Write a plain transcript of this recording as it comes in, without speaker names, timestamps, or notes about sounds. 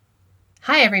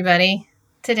Hi, everybody.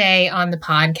 Today on the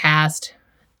podcast,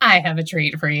 I have a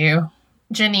treat for you.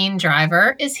 Janine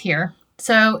Driver is here.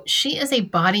 So she is a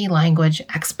body language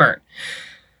expert.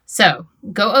 So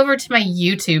go over to my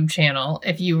YouTube channel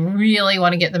if you really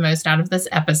want to get the most out of this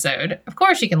episode. Of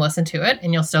course, you can listen to it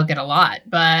and you'll still get a lot,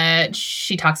 but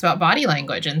she talks about body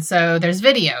language. And so there's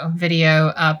video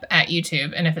up at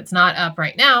YouTube. And if it's not up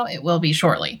right now, it will be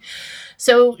shortly.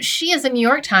 So she is a New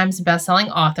York Times bestselling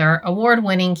author,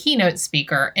 award-winning keynote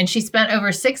speaker, and she spent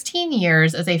over 16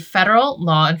 years as a federal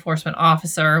law enforcement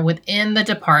officer within the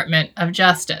Department of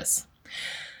Justice.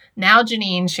 Now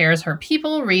Janine shares her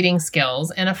people reading skills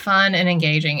in a fun and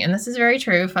engaging, and this is very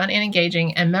true, fun and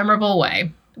engaging and memorable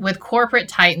way with corporate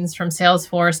titans from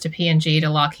Salesforce to P&G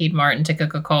to Lockheed Martin to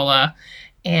Coca-Cola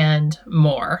and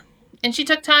more. And she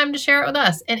took time to share it with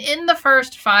us. And in the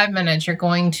first 5 minutes, you're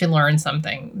going to learn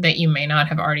something that you may not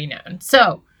have already known.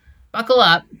 So buckle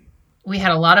up. We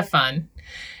had a lot of fun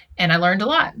and I learned a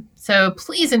lot. So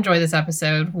please enjoy this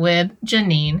episode with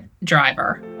Janine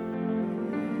Driver.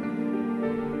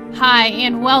 Hi,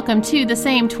 and welcome to the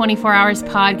Same 24 Hours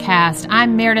podcast.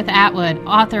 I'm Meredith Atwood,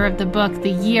 author of the book,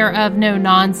 The Year of No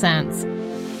Nonsense.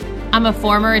 I'm a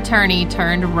former attorney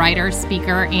turned writer,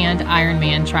 speaker, and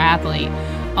Ironman triathlete.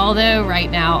 Although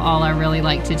right now, all I really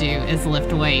like to do is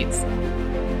lift weights.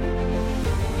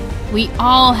 We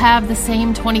all have the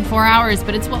same 24 hours,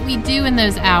 but it's what we do in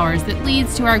those hours that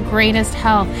leads to our greatest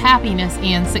health, happiness,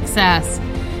 and success.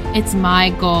 It's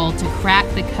my goal to crack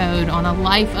the code on a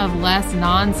life of less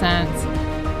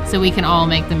nonsense so we can all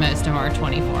make the most of our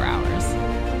 24 hours.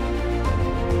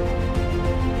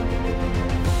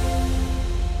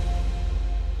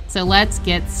 So let's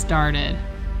get started.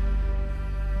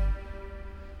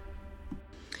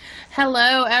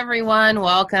 Hello, everyone.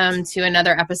 Welcome to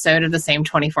another episode of the Same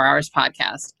 24 Hours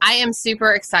podcast. I am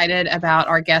super excited about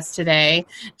our guest today.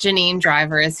 Janine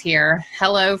Driver is here.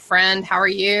 Hello, friend. How are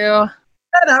you?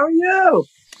 Good. How are you?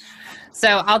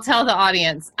 So I'll tell the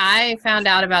audience, I found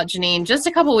out about Janine just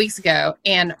a couple weeks ago,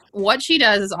 and what she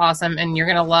does is awesome, and you're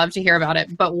going to love to hear about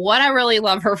it. But what I really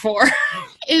love her for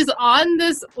is on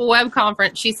this web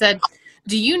conference, she said,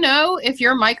 do you know if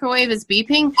your microwave is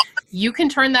beeping, you can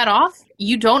turn that off?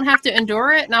 You don't have to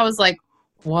endure it. And I was like,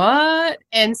 what?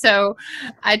 And so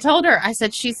I told her, I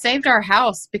said, she saved our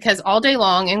house because all day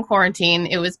long in quarantine,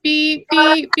 it was beep,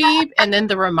 beep, beep, and then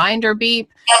the reminder beep.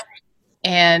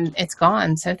 And it's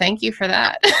gone. So thank you for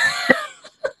that.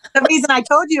 The reason I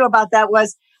told you about that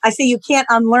was I say you can't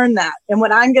unlearn that. And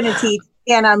what I'm going to teach,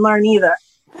 you can't unlearn either.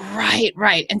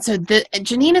 Right. And so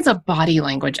Janine is a body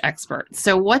language expert.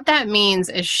 So what that means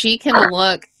is she can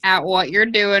look at what you're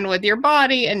doing with your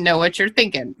body and know what you're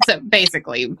thinking. So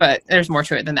basically, but there's more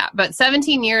to it than that. But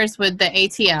 17 years with the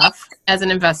ATF as an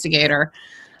investigator,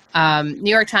 New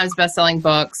York Times bestselling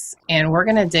books, and we're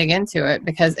going to dig into it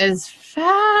because it is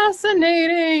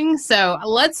fascinating. So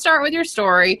let's start with your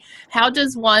story. How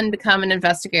does one become an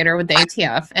investigator with the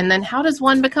ATF? And then how does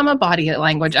one become a body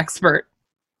language expert?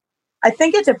 I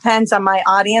think it depends on my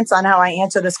audience on how I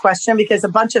answer this question because a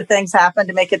bunch of things happen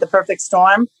to make it the perfect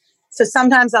storm. So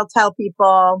sometimes I'll tell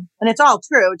people, and it's all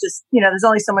true, just, there's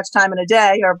only so much time in a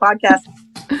day or a podcast.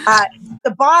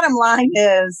 The bottom line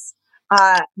is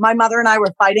my mother and I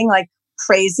were fighting like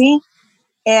crazy.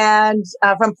 And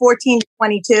from 14 to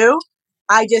 22,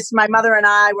 my mother and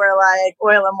I were like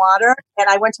oil and water. And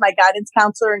I went to my guidance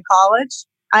counselor in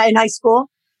in high school,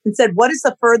 and said, what is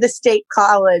the furthest state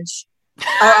college?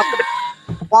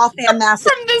 Waltham,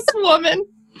 Massachusetts. From this woman.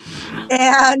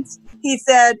 And he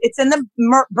said, it's in the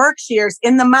Berkshires,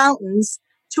 in the mountains,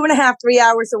 2.5, 3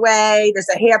 hours away. There's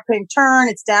a hairpin turn.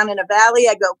 It's down in a valley.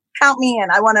 I go, count me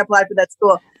in. I want to apply for that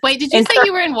school. Wait, did you say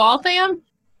you were in Waltham?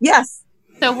 Yes.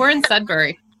 So we're in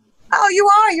Sudbury. Oh, you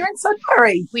are? You're in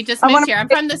Sudbury. We just moved here. I'm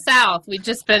from the South. We've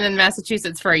just been in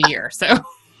Massachusetts for a year. So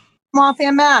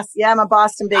Waltham, Mass. Yeah, I'm a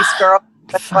Boston-based girl.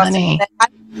 Funny. I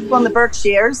went in the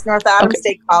Berkshires, North Adams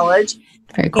State College.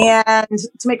 Very cool. And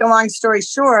to make a long story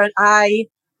short, I'm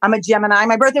a Gemini.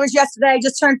 My birthday was yesterday. I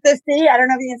just turned 50. I don't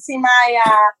know if you can see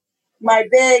my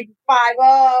big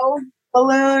 50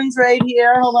 balloons right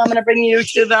here. Hold on, I'm going to bring you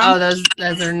to them. Oh, those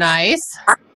are nice.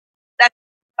 That's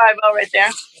 50 right there.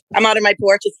 I'm out on my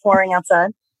porch. It's pouring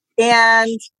outside.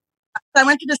 And so I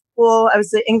went to the school. I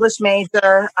was an English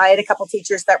major. I had a couple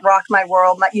teachers that rocked my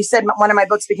world. You said one of my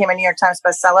books became a New York Times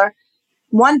bestseller.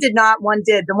 One did not, one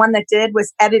did. The one that did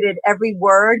was edited every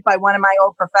word by one of my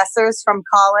old professors from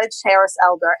college, Harris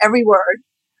Elder, every word.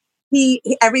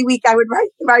 Every week I would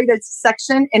write a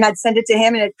section and I'd send it to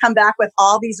him and it'd come back with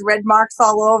all these red marks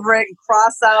all over it and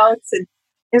cross outs. And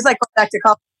it was like going back to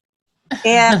college.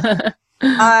 And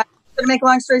to make a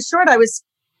long story short, I was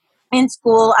in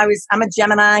school, I'm a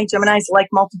Gemini. Geminis like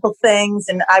multiple things.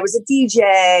 And I was a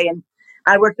DJ, and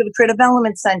I worked at the Creative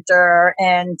Development Center,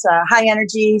 and high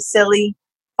energy, silly,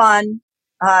 fun.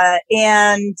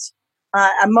 And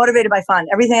I'm motivated by fun.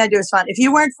 Everything I do is fun. If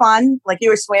you weren't fun, like you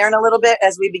were swearing a little bit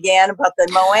as we began about the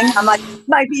mowing, I'm like,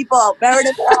 my people,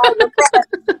 Meredith,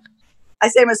 I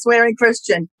say I'm a swearing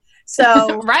Christian.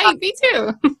 So, right, me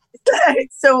too.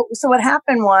 so what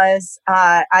happened was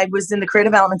I was in the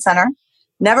Creative Development Center.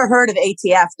 Never heard of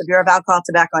ATF, the Bureau of Alcohol,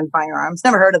 Tobacco, and Firearms.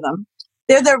 Never heard of them.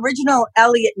 They're the original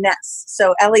Elliott Ness.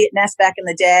 So Elliott Ness back in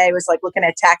the day was like looking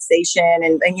at taxation,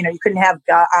 and you know, you couldn't have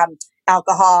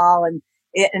alcohol and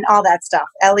all that stuff.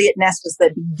 Elliott Ness was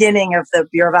the beginning of the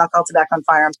Bureau of Alcohol, Tobacco, and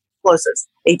Firearms explosives,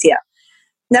 ATF.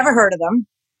 Never heard of them.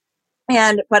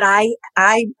 But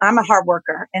I'm a hard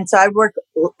worker. And so I work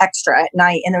extra at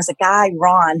night. And there was a guy,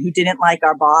 Ron, who didn't like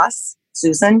our boss,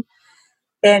 Susan.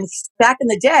 And back in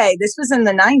the day, this was in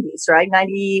the 90s, right?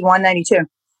 91, 92.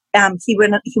 He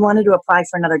wanted to apply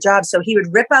for another job. So he would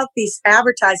rip out these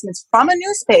advertisements from a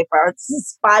newspaper. This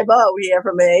is 5-0 here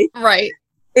for me. Right.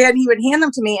 And he would hand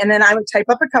them to me. And then I would type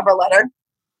up a cover letter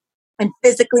and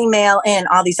physically mail in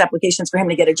all these applications for him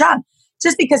to get a job.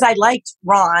 Just because I liked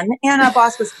Ron, and our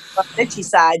boss was on the bitchy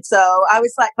side. So I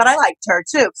was like, but I liked her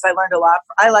too, because I learned a lot.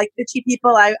 I like bitchy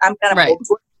people. I'm kind of right.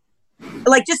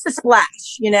 Like just a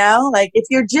splash, you know, like if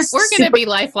you're just, we're going to be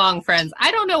lifelong friends.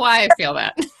 I don't know why I feel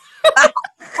that.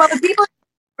 Well, the people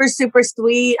are super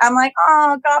sweet. I'm like,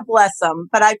 oh, God bless them.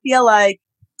 But I feel like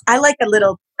I like a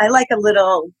little, I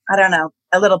don't know,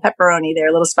 a little pepperoni there,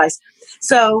 a little spice.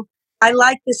 So I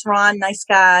like this Ron, nice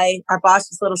guy. Our boss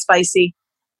was a little spicy.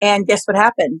 And guess what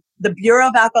happened? The Bureau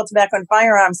of Alcohol, Tobacco, and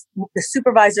Firearms, the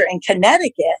supervisor in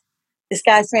Connecticut, this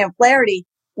guy, Sam Flaherty,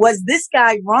 was this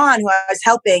guy, Ron, who I was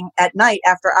helping at night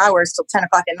after hours till 10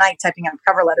 o'clock at night, typing up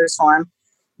cover letters for him.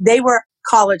 They were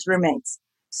college roommates.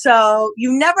 So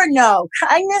you never know.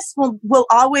 Kindness will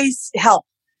always help.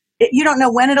 You don't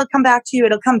know when it'll come back to you.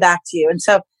 It'll come back to you. And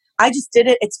so I just did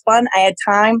it. It's fun. I had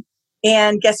time.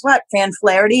 And guess what? Fan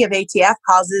Flaherty of ATF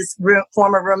calls his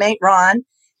former roommate, Ron.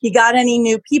 He got any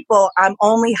new people? I'm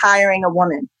only hiring a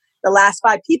woman. The last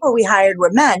 5 people we hired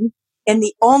were men. And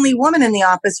the only woman in the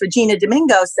office, Regina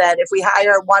Domingo, said, if we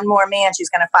hire one more man, she's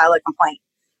going to file a complaint.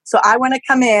 So I want to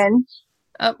come in.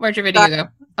 Oh, where'd your video go?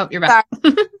 Oh, you're back.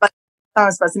 I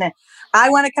was buzzing in. I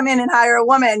want to come in and hire a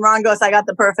woman. Ron goes, I got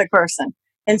the perfect person.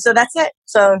 And so that's it.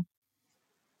 So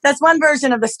that's one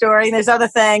version of the story. There's other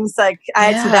things like I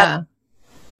had some bad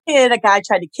kid. A guy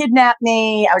tried to kidnap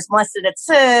me. I was molested at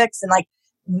 6. And like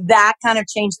that kind of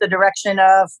changed the direction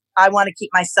of I want to keep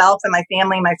myself and my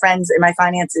family, my friends, and my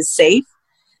finances safe.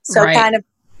 So kind of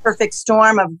perfect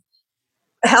storm of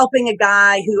helping a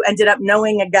guy who ended up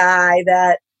knowing a guy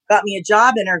that got me a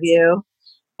job interview.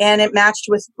 And it matched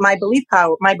with my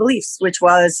beliefs, which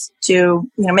was to,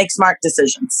 make smart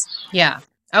decisions. Yeah.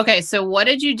 Okay. So what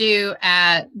did you do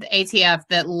at the ATF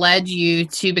that led you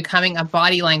to becoming a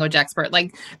body language expert?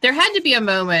 Like there had to be a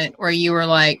moment where you were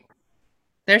like,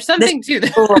 there's something to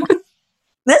this. Cool.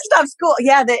 This stuff's cool.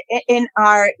 Yeah.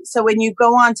 So when you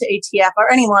go on to ATF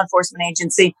or any law enforcement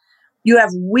agency, you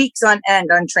have weeks on end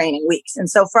on training, weeks. And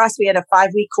so for us, we had a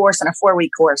 5-week course and a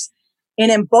 4-week course.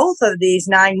 And in both of these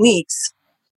 9 weeks,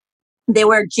 they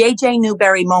were JJ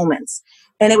Newberry moments.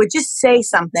 And it would just say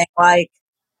something like,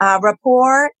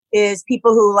 rapport is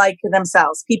people who like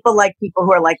themselves. People like people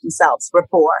who are like themselves.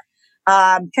 Rapport.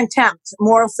 Contempt,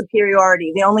 moral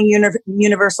superiority, the only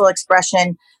universal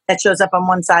expression that shows up on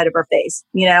one side of her face,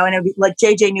 and it would be like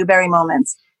JJ Newberry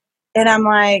moments. And I'm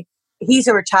like, he's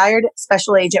a retired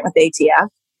special agent with ATF.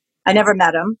 I never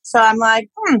met him. So I'm like,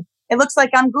 it looks like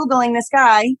I'm Googling this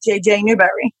guy, JJ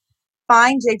Newberry.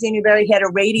 Fine. JJ Newberry had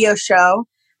a radio show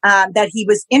that he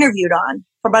was interviewed on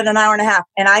for about an hour and a half.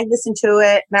 And I listened to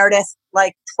it, Meredith,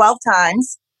 like 12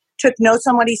 times, took notes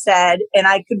on what he said, and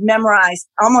I could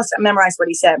almost memorize what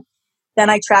he said. Then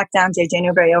I tracked down JJ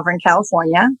Newberry over in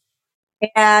California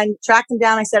and tracked him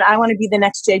down. I said, I want to be the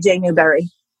next JJ Newberry.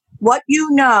 What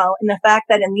you know, and the fact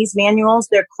that in these manuals,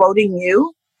 they're quoting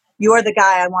you, you're the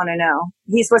guy I want to know.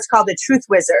 He's what's called a truth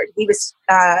wizard. He was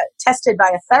tested by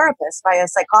a therapist, by a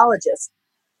psychologist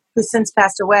who's since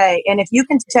passed away. And if you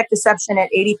can detect deception at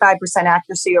 85%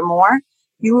 accuracy or more,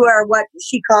 you are what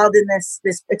she called in this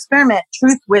experiment,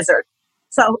 truth wizard.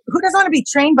 So who doesn't want to be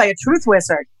trained by a truth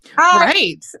wizard?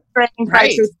 Right. Trained by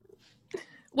a truth.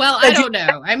 Well, I don't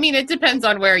know. I mean, it depends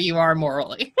on where you are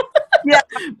morally. Yeah.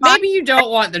 Maybe you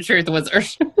don't want the truth wizard.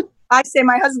 I say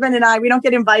my husband and I, we don't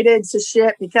get invited to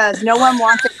shit because no one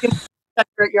wants to at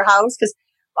your house because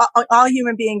all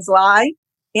human beings lie,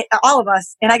 all of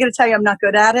us. And I got to tell you, I'm not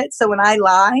good at it. So when I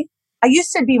lie, I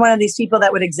used to be one of these people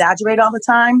that would exaggerate all the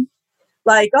time.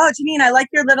 Like, oh, Janine, I like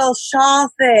your little shawl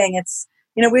thing. It's,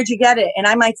 where'd you get it? And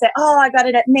I might say, oh, I got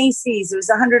it at Macy's. It was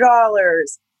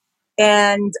 $100.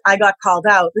 And I got called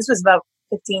out. This was about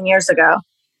 15 years ago.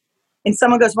 And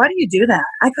someone goes, why do you do that?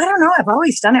 I don't know. I've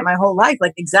always done it my whole life.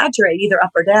 Like exaggerate either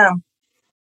up or down.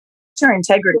 It's your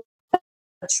integrity,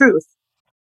 the truth.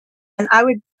 And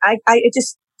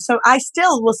so I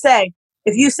still will say,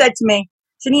 if you said to me,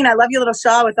 Janine, I love your little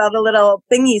shawl with all the little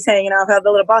thingies hanging off, all the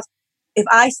little balls. If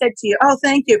I said to you, oh,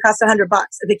 thank you, it cost $100.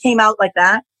 If it came out like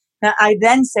that, now I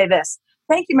then say this,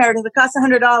 thank you, Meredith, it cost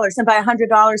 $100. And by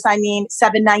 $100, I mean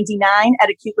 $7.99 at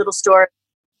a cute little store.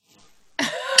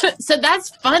 So that's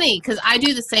funny because I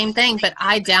do the same thing, but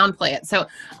I downplay it. So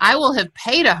I will have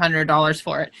paid $100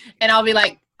 for it. And I'll be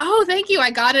like, oh, thank you. I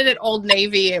got it at Old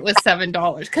Navy. It was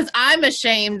 $7 because I'm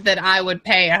ashamed that I would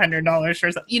pay $100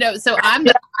 for something, so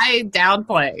I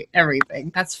downplay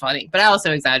everything. That's funny, but I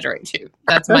also exaggerate too.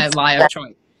 That's my lie of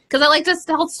choice because I like to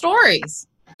tell stories.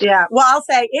 Yeah. Well, I'll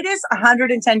say it is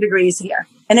 110 degrees here.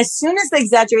 And as soon as the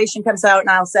exaggeration comes out, and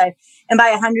I'll say, and by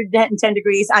 110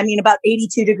 degrees, I mean about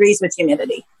 82 degrees with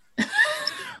humidity.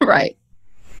 Right.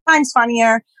 Times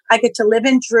funnier. I get to live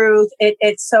in truth.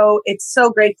 It's so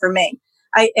great for me.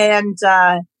 I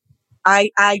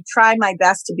try my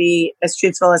best to be as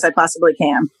truthful as I possibly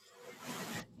can.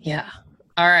 Yeah.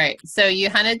 All right. So you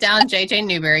hunted down JJ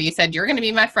Newberry. You said, you're going to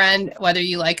be my friend, whether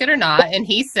you like it or not. And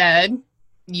he said,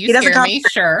 you scare me.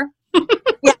 Sure.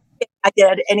 Yeah, I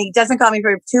did. And he doesn't call me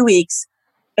for 2 weeks.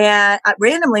 And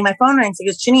randomly, my phone rings. He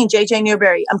goes, Janine, JJ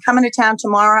Newberry, I'm coming to town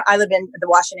tomorrow. I live in the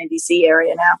Washington, D.C.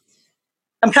 area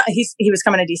now. He was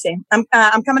coming to D.C.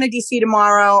 I'm coming to D.C.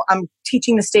 tomorrow. I'm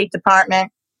teaching the State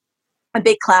Department a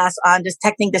big class on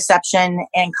detecting deception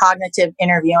and cognitive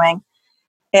interviewing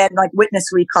and like witness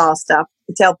recall stuff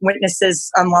to help witnesses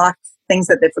unlock things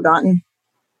that they've forgotten.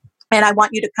 And I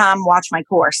want you to come watch my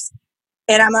course.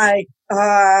 And I'm like,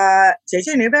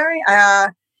 JJ Newberry?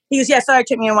 He goes, yeah, sorry, it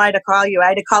took me a while to call you. I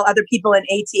had to call other people in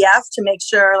ATF to make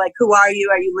sure, like, who are you?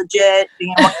 Are you legit?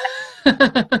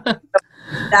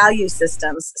 Value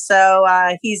systems. So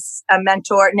he's a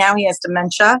mentor. Now he has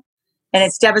dementia. And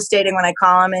it's devastating when I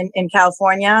call him in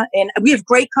California. And we have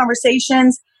great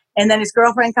conversations. And then his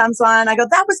girlfriend comes on. I go,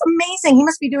 that was amazing. He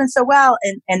must be doing so well.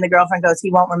 And the girlfriend goes,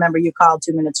 he won't remember you called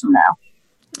 2 minutes from now.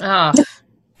 Oh.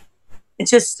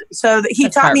 It's just so that he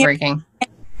That's taught me.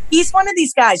 He's one of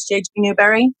these guys, JJ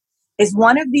Newberry, is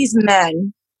one of these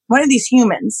men, one of these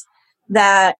humans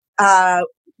that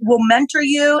will mentor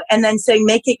you and then say,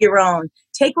 make it your own.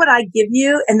 Take what I give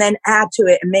you and then add to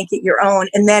it and make it your own.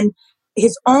 And then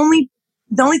the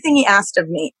only thing he asked of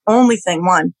me,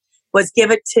 was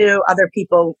give it to other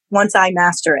people once I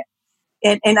master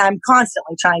it. And I'm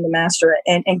constantly trying to master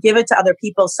it and give it to other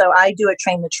people. So I do a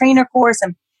train the trainer course,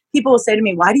 and people will say to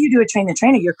me, why do you do a train the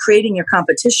trainer? You're creating your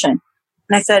competition.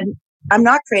 And I said, I'm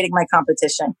not creating my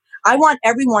competition. I want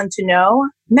everyone to know.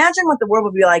 Imagine what the world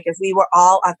would be like if we were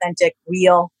all authentic,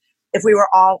 real, if we were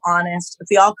all honest, if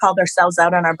we all called ourselves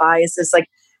out on our biases. Like,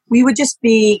 we would just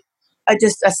be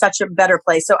such a better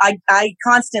place. So I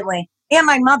constantly, and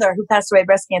my mother, who passed away of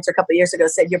breast cancer a couple of years ago,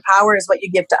 said, your power is what you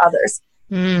give to others.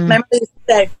 My mother used to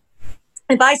say,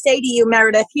 if I say to you,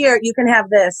 Meredith, here, you can have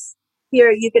this. Here,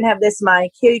 you can have this,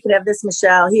 Mike. Here, you can have this,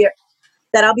 Michelle. Here,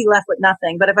 that I'll be left with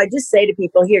nothing. But if I just say to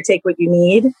people, here, take what you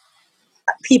need,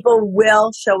 people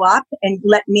will show up and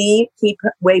let me keep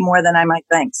way more than I might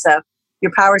think. So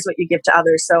your power is what you give to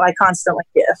others. So I constantly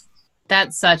give.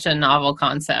 That's such a novel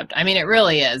concept. I mean, it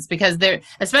really is, because there,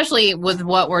 especially with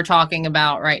what we're talking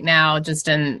about right now, just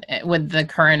with the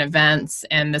current events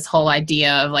and this whole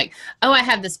idea of like, oh, I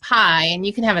have this pie and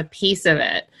you can have a piece of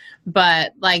it.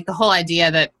 But like the whole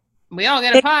idea that we all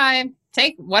get a pie,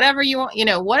 take whatever you want,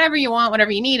 whatever you want,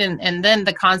 whatever you need. And then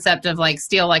the concept of like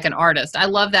steal like an artist. I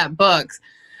love that book,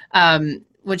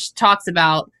 which talks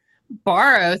about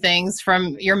borrow things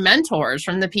from your mentors,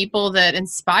 from the people that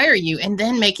inspire you, and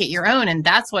then make it your own. And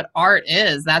that's what art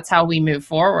is. That's how we move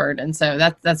forward. And so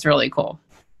that's really cool.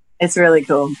 It's really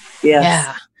cool. Yes.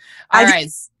 Yeah. All right.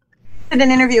 Did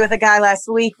an interview with a guy last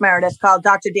week, Meredith, called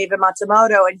Dr. David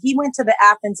Matsumoto, and he went to the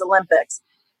Athens Olympics.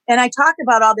 And I talked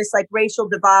about all this like racial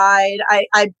divide.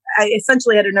 I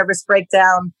essentially had a nervous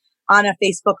breakdown on a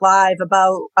Facebook Live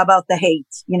about the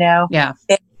hate, Yeah.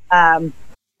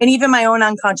 And even my own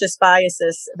unconscious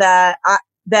biases that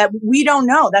we don't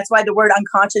know. That's why the word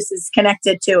unconscious is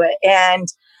connected to it. And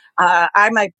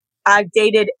I've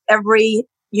dated every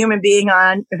human being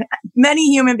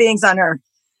many human beings on earth.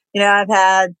 I've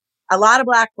had a lot of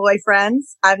Black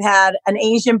boyfriends. I've had an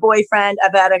Asian boyfriend.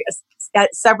 I've had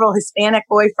several Hispanic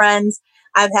boyfriends.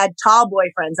 I've had tall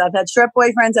boyfriends. I've had short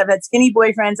boyfriends. I've had skinny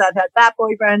boyfriends. I've had fat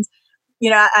boyfriends.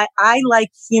 I like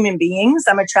human beings.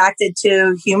 I'm attracted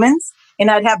to humans. And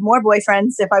I'd have more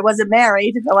boyfriends if I wasn't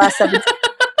married the last 7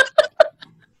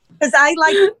 because I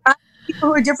like people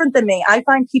who are different than me. I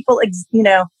find people,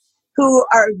 who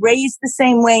are raised the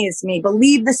same way as me,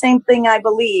 believe the same thing I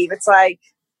believe. It's like,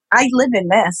 I live in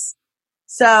this.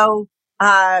 So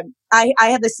I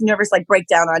have this nervous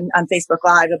breakdown on Facebook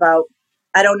Live about,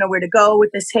 I don't know where to go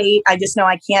with this hate. I just know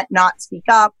I can't not speak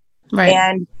up. Right.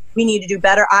 And we need to do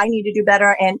better. I need to do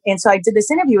better. And so I did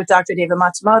this interview with Dr. David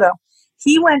Matsumoto.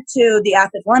 He went to the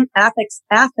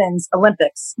Athens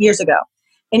Olympics years ago,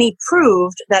 and he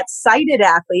proved that sighted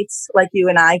athletes like you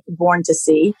and I were born to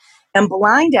see, and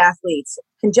blind athletes,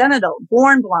 congenital,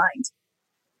 born blind,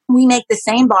 we make the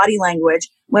same body language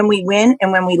when we win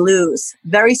and when we lose.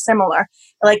 Very similar.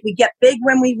 Like we get big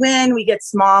when we win, we get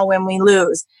small when we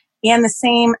lose. And the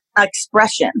same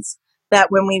expressions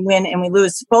that when we win and we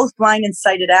lose, both blind and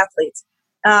sighted athletes.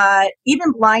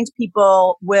 Even blind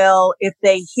people will, if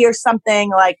they hear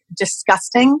something like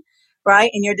disgusting,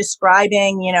 right? And you're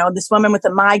describing, this woman with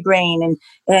a migraine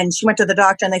and she went to the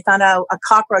doctor and they found out a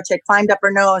cockroach had climbed up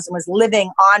her nose and was living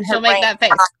on her She'll make brain. that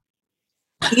face.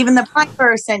 Even the blind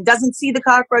person doesn't see the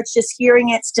cockroach, just hearing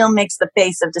it still makes the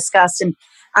face of disgust. And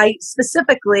I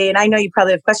specifically, and I know you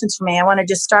probably have questions for me, I want to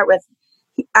just start with,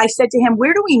 I said to him,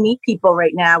 where do we meet people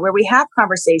right now where we have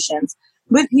conversations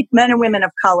with men and women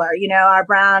of color, our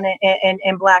brown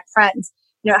and black friends,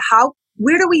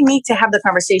 where do we meet to have the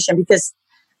conversation? Because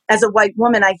as a white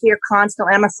woman, I hear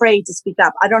constantly, I'm afraid to speak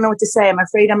up. I don't know what to say. I'm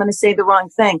afraid I'm going to say the wrong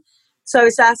thing. So I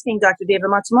was asking Dr. David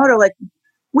Matsumoto,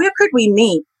 where could we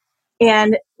meet?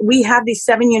 And we have these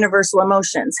 7 universal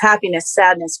emotions: happiness,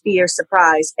 sadness, fear,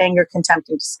 surprise, anger, contempt,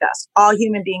 and disgust. All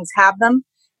human beings have them,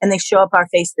 and they show up our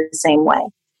face the same way.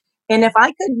 And if I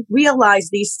could realize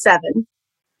these 7,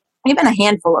 even a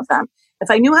handful of them,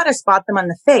 if I knew how to spot them on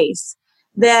the face,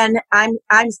 then I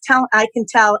can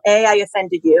tell A, I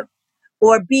offended you,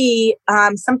 or B,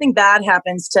 something bad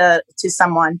happens to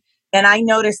someone, and I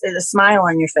notice there's a smile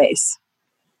on your face.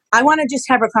 I want to just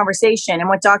have a conversation. And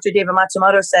what Dr. David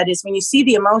Matsumoto said is, when you see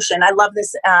the emotion, I love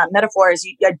this metaphor, is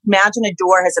you imagine a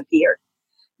door has appeared.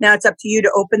 Now it's up to you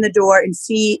to open the door and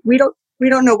see. We don't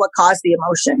know what caused the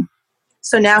emotion.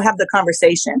 So now have the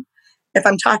conversation. If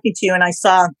I'm talking to you and I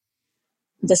saw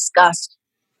disgust,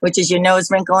 which is your nose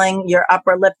wrinkling, your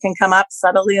upper lip can come up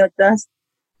subtly like this.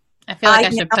 I feel like I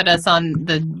should put us on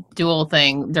the dual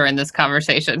thing during this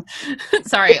conversation.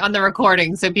 Sorry, on the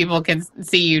recording so people can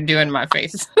see you doing my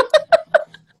face.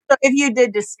 So if you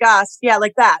did disgust,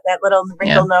 like that little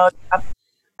wrinkle nose,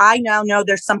 I now know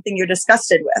there's something you're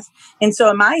disgusted with. And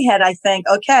so in my head, I think,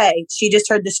 okay, she just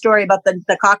heard the story about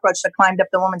the cockroach that climbed up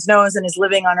the woman's nose and is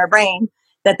living on her brain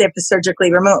that they have to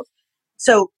surgically remove.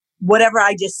 So whatever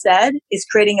I just said is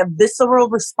creating a visceral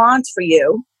response for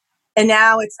you. And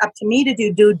now it's up to me to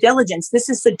do due diligence. This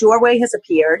is the doorway has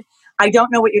appeared. I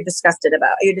don't know what you're disgusted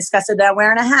about. Are you disgusted that I'm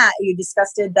wearing a hat? Are you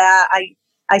disgusted that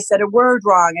I said a word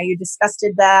wrong? Are you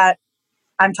disgusted that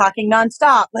I'm talking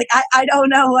nonstop? I don't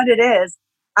know what it is.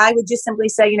 I would just simply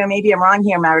say, maybe I'm wrong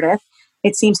here, Meredith.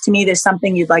 It seems to me there's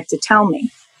something you'd like to tell me.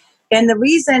 And the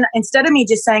reason, instead of me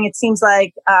just saying it seems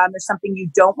like there's something you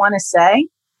don't want to say,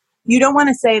 you don't want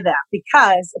to say that.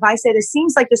 Because if I say there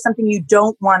seems like there's something you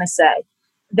don't want to say,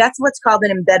 that's what's called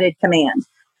an embedded command.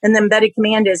 And the embedded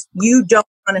command is you don't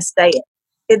want to say it.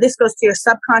 If this goes to your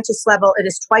subconscious level, it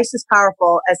is twice as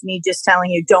powerful as me just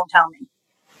telling you, don't tell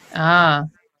me.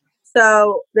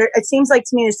 So it seems like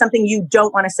to me there's something you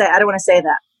don't want to say. I don't want to say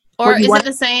that. Or is it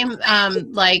the same,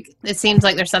 it seems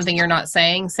like there's something you're not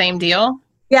saying, same deal?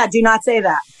 Yeah, do not say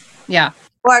that. Yeah.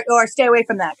 Or stay away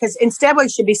from that. Because instead what you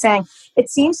should be saying, it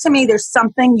seems to me there's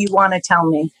something you want to tell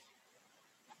me.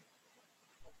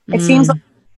 It seems like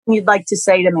you'd like to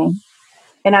say to me,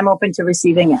 and I'm open to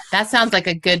receiving it. That sounds like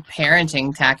a good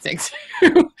parenting tactic.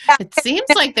 It seems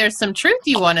like there's some truth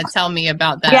you want to tell me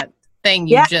about that thing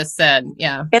you just said.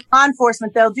 Yeah. In law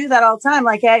enforcement, they'll do that all the time.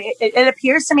 It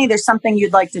appears to me there's something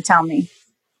you'd like to tell me.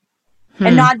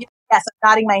 And nod yes, I'm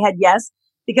nodding my head yes,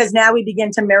 because now we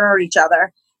begin to mirror each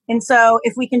other. And so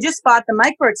if we can just spot the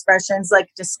micro expressions like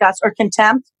disgust or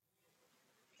contempt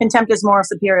is moral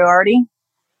superiority,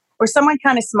 or someone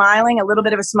kind of smiling, a little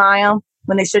bit of a smile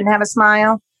when they shouldn't have a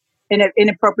smile, an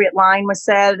inappropriate line was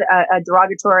said, a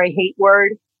derogatory hate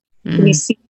word, and you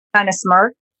see kind of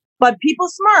smirk. But people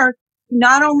smirk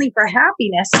not only for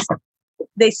happiness,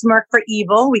 they smirk for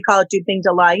evil. We call it duping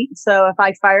delight. So if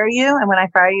I fire you, and when I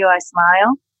fire you, I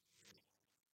smile.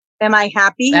 Am I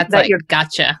happy that you're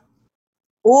gotcha?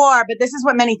 But this is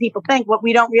what many people think. What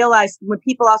we don't realize, when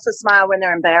people also smile when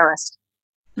they're embarrassed.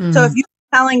 So if you're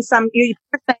telling you're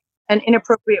saying an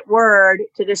inappropriate word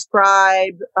to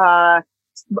describe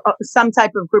some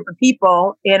type of group of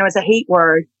people, and it was a hate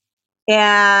word,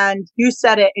 and you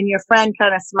said it and your friend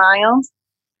kind of smiled,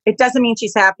 it doesn't mean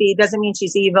she's happy. It doesn't mean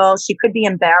she's evil. She could be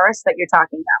embarrassed that you're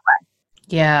talking that way.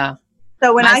 Yeah.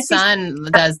 So when my son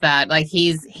does that, like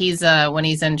he's when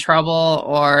he's in trouble,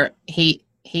 or he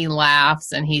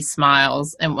laughs and he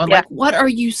smiles, and we're like, what are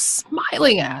you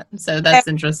smiling at? So that's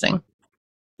interesting.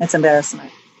 That's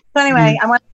embarrassment. So anyway, I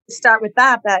want to start with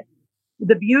that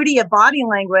the beauty of body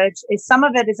language is some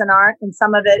of it is an art and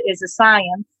some of it is a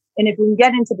science. And if we can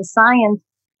get into the science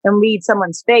and read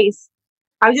someone's face,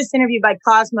 I was just interviewed by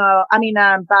by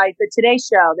the Today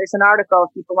Show. There's an article,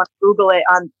 if people want to Google it,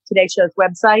 on Today Show's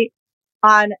website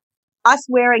on us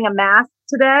wearing a mask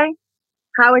today.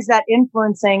 How is that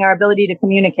influencing our ability to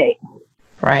communicate?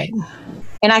 Right.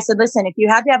 And I said, listen, if you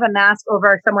had to have a mask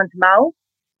over someone's mouth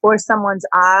or someone's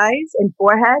eyes and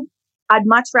forehead, I'd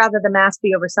much rather the mask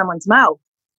be over someone's mouth,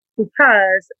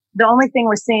 because the only thing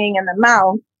we're seeing in the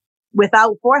mouth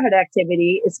without forehead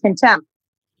activity is contempt,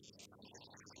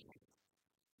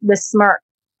 the smirk.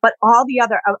 But all the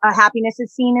other happiness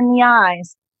is seen in the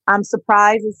eyes.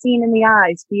 Surprise is seen in the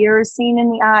eyes. Fear is seen in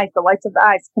the eyes, the whites of the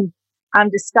eyes.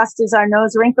 Disgust is our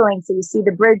nose wrinkling, so you see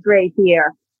the bridge right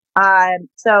here.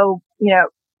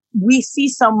 We see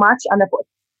so much on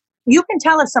you can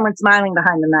tell if someone's smiling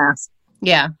behind the mask.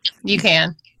 Yeah, you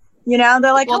can. They're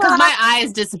like, well, because my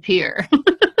eyes disappear.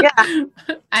 Yeah.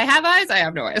 I have eyes. I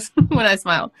have no eyes when I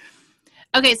smile.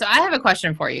 Okay, so I have a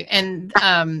question for you. And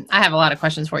I have a lot of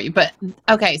questions for you. But,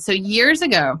 okay, so years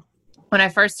ago, when I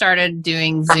first started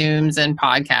doing Zooms and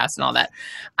podcasts and all that,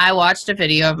 I watched a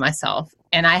video of myself,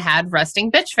 and I had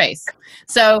resting bitch face.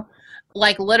 So,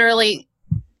 like, literally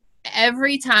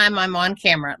every time I'm on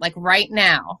camera, like right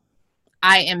now,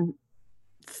 I am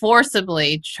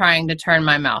forcibly trying to turn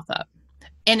my mouth up.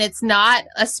 And it's not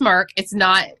a smirk.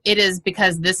 It is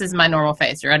because this is my normal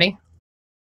face. You ready?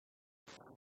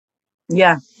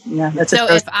 Yeah.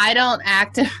 So if I don't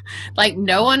act like,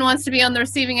 no one wants to be on the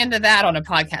receiving end of that on a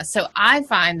podcast. So I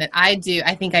find that I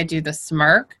think I do the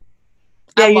smirk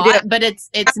a lot, but it's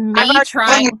me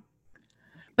trying,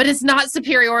 but it's not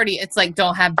superiority. It's like,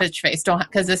 don't have bitch face.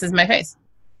 Because this is my face.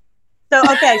 So,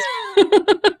 okay.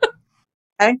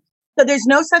 Okay. So there's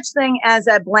no such thing as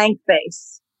a blank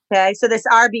face. Okay. So this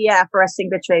RBF, resting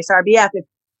bitch face, RBF,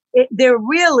 it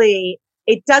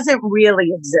doesn't really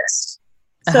exist.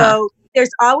 So there's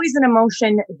always an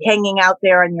emotion hanging out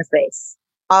there on your face.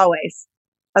 Always.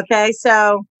 Okay.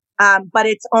 So, but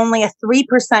it's only a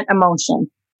 3% emotion.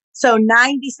 So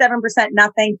 97%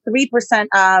 nothing, 3%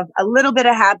 of a little bit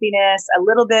of happiness, a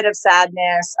little bit of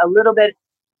sadness, a little bit.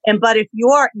 But if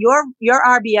your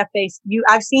RBF face,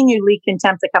 I've seen you leak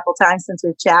contempt a couple times since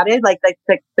we've chatted, like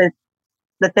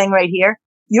the thing right here.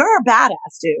 You're a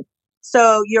badass, dude.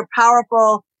 So you're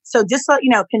powerful. So just so you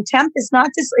know, contempt is not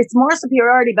just, it's more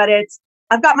superiority, but it's,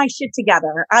 I've got my shit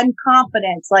together. I'm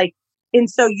confident. And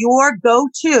so your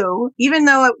go-to, even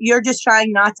though you're just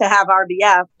trying not to have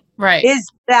RBF, right, is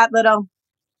that little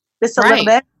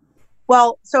bit.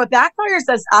 Well, so it backfires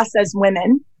us as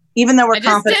women, even though we're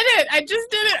confident. I just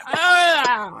did it.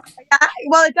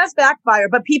 Well, it does backfire,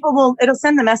 but it'll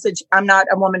send the message, I'm not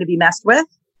a woman to be messed with.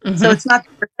 Mm-hmm. So it's not the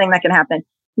first thing that can happen.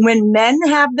 When men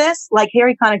have this, like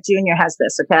Harry Connick Jr. has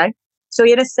this, okay? So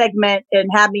he had a segment and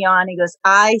had me on. He goes,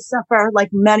 I suffer like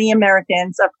many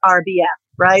Americans of RBF,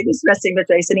 right? This resting bitch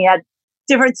face. And he had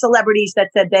different celebrities that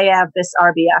said they have this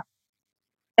RBF.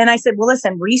 And I said, well,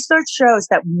 listen, research shows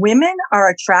that women are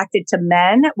attracted to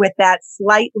men with that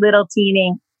slight little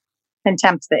teeny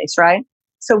contempt face, right?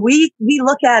 So we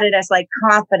look at it as like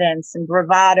confidence and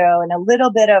bravado and a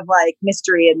little bit of like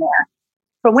mystery in there.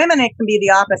 For women, it can be the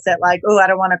opposite, like, oh, I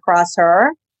don't want to cross her.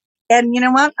 And you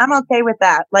know what? I'm okay with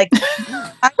that. Like,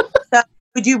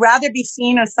 would you rather be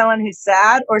seen as someone who's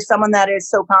sad or someone that is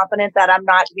so confident that I'm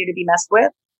not here to be messed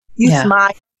with? You smile,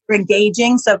 you're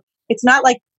engaging. So it's not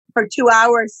like for 2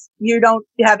 hours, you don't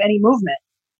have any movement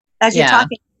as you're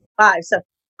talking live. So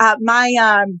by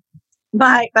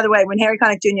the way, when Harry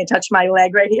Connick Jr. touched my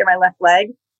leg right here, my left leg,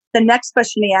 the next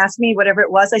question he asked me, whatever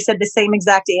it was, I said the same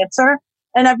exact answer.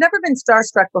 And I've never been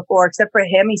starstruck before, except for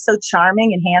him. He's so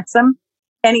charming and handsome.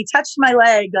 And he touched my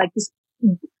leg like this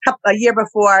a year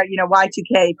before,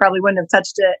 Y2K. He probably wouldn't have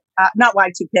touched it. Not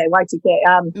Y2K,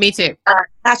 Y2K. Me too.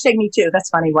 Hashtag me too. That's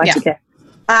funny. Y2K.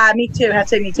 Yeah. Me too.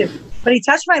 Hashtag me too. But he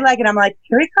touched my leg and I'm like,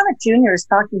 Harry Connick Jr. is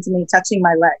talking to me, touching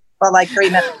my leg for like 3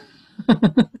 minutes.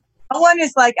 No one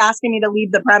is like asking me to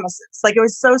leave the premises. Like it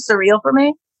was so surreal for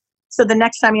me. So the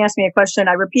next time he asked me a question,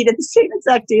 I repeated the same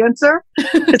exact answer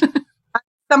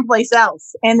someplace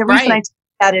else. And the reason I take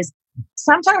that is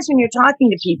sometimes when you're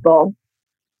talking to people,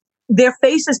 their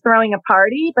face is throwing a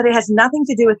party, but it has nothing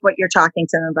to do with what you're talking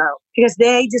to them about. Because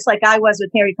they, just like I was with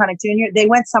Harry Connick Jr., they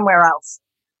went somewhere else.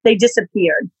 They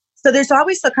disappeared. So there's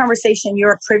always the conversation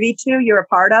you're privy to, you're a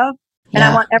part of. And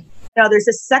I want everyone to know there's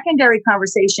a secondary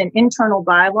conversation, internal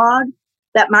dialogue,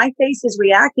 that my face is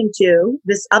reacting to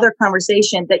this other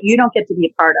conversation that you don't get to be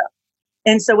a part of.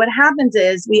 And so what happens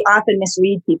is we often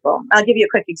misread people. I'll give you a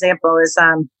quick example is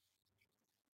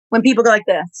when people go like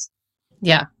this.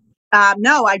 Yeah.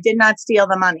 No, I did not steal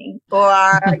the money.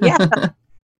 Or, yeah,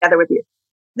 together with you.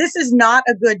 This is not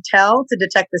a good tell to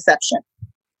detect deception.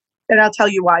 And I'll tell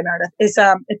you why, Meredith. Is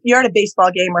if you're at a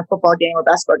baseball game or football game or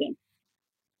basketball game,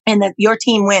 and that your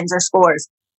team wins or scores,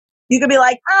 you could be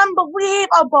like,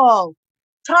 unbelievable.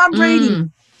 Tom Brady,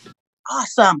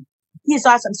 awesome. He's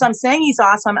awesome. So I'm saying he's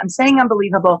awesome. I'm saying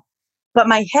unbelievable. But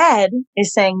my head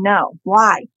is saying no.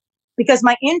 Why? Because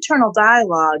my internal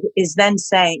dialogue is then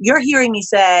saying, you're hearing me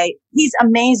say, he's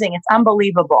amazing. It's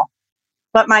unbelievable.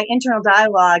 But my internal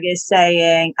dialogue is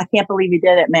saying, I can't believe you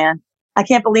did it, man. I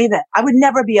can't believe it. I would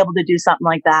never be able to do something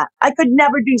like that. I could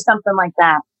never do something like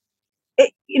that.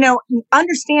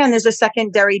 Understand there's a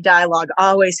secondary dialogue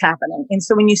always happening. And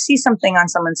so when you see something on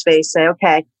someone's face, say,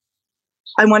 okay,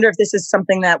 I wonder if this is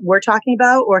something that we're talking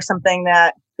about or something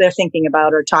that they're thinking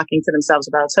about or talking to themselves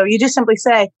about. So you just simply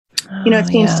say, it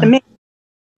seems to me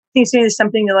there's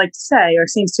something you like to say, or it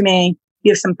seems to me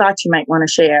you have some thoughts you might want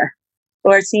to share,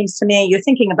 or it seems to me you're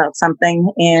thinking about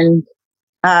something and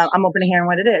I'm open to hearing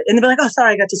what it is. And they'll be like, oh,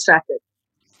 sorry, I got distracted.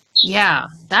 Yeah,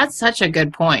 that's such a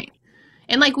good point.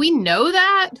 And like, we know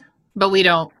that, but we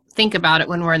don't think about it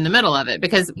when we're in the middle of it,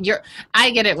 because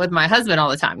I get it with my husband all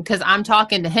the time because I'm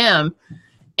talking to him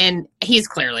and he's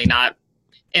clearly not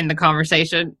in the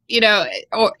conversation,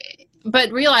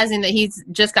 but realizing that he's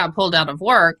just got pulled out of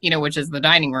work, which is the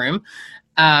dining room.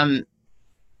 And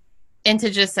to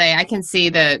just say, I can see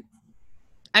that.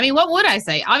 I mean, what would I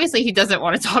say? Obviously, he doesn't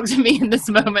want to talk to me in this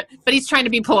moment, but he's trying to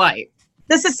be polite.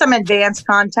 This is some advanced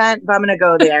content, but I'm going to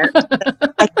go there.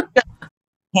 I can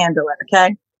handle it,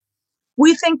 okay?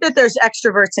 We think that there's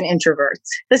extroverts and introverts.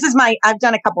 I've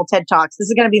done a couple TED Talks. This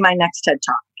is going to be my next TED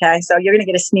Talk, okay? So you're going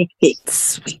to get a sneak peek.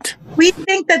 Sweet. We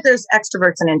think that there's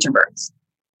extroverts and introverts,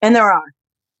 and there are.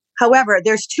 However,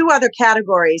 there's two other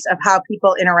categories of how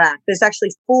people interact. There's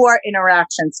actually 4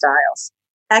 interaction styles.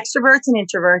 Extroverts and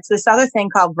introverts, this other thing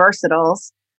called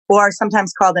versatiles, or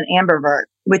sometimes called an ambivert,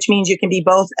 which means you can be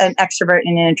both an extrovert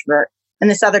and an introvert. And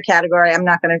this other category, I'm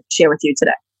not going to share with you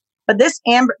today. But this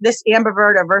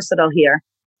ambivert or versatile here,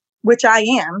 which I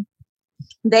am,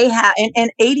 they have,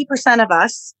 and 80% of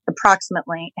us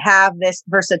approximately have this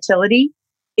versatility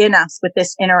in us with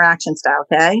this interaction style,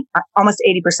 okay? Almost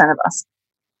 80% of us.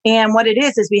 And what it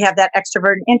is we have that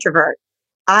extrovert and introvert.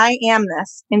 I am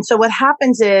this. And so what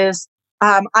happens is,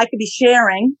 I could be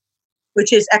sharing,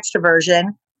 which is extroversion,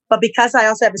 but because I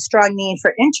also have a strong need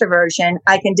for introversion,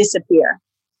 I can disappear.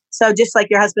 So just like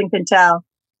your husband can tell,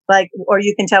 or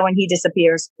you can tell when he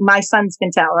disappears, my sons can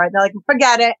tell, right? They're like,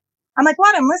 forget it. I'm like,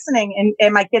 what? I'm listening.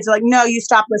 And my kids are like, no, you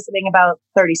stopped listening about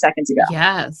 30 seconds ago.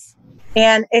 Yes.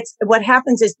 And what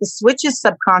happens is the switch is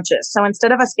subconscious. So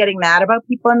instead of us getting mad about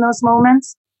people in those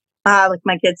moments, like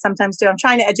my kids sometimes do, I'm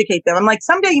trying to educate them. I'm like,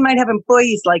 someday you might have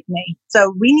employees like me.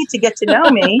 So we need to get to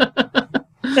know me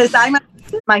because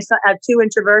my son, I have 2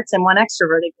 introverts and 1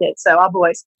 extroverted kid. So all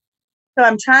boys. So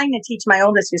I'm trying to teach my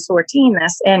oldest who's 14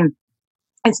 this, and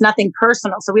it's nothing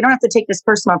personal. So we don't have to take this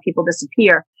personal. People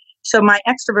disappear. So my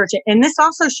extroversion, and this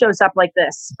also shows up like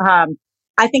this.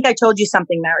 I think I told you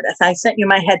something, Meredith. I sent you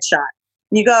my headshot.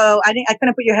 And you go, I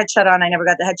couldn't put your headshot on. I never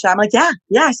got the headshot. I'm like, yeah,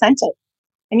 I sent it.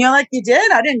 And you're like, you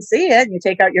did? I didn't see it. And you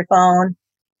take out your phone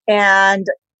and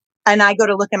I go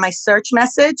to look at my search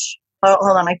message. Oh,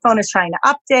 hold on. My phone is trying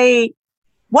to update.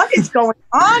 What is going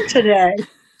on today?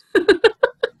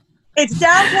 It's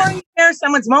downpouring here.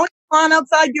 Someone's mowing the lawn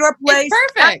outside your place.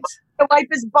 It's perfect. The wife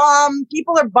is bummed.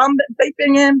 People are bummed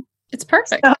vaping in. It's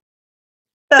perfect.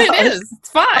 It is. It's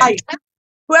fine.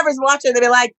 Whoever's watching, they'll be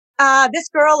like, this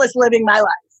girl is living my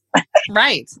life.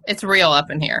 Right. It's real up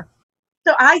in here.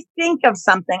 So I think of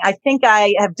something. I think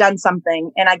I have done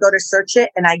something and I go to search it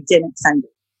and I didn't send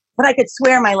it. But I could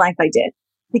swear my life I did.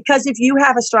 Because if you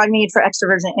have a strong need for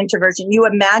extroversion and introversion, you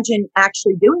imagine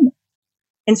actually doing it.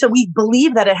 And so we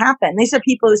believe that it happened. These are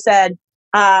people who said,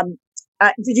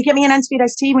 did you get me an unsweet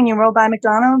iced tea when you rolled by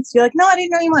McDonald's? You're like, no, I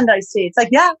didn't know you wanted iced tea. It's like,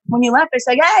 yeah, when you left, I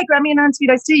said, hey, grab me an unsweet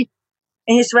iced tea.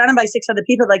 And you're surrounded by 6 other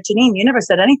people like, Janine, you never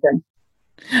said anything.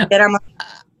 And I'm like,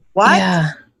 what?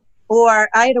 Yeah. Or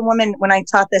I had a woman when I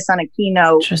taught this on a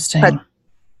keynote. Interesting.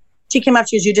 She came up,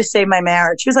 she goes, "You just saved my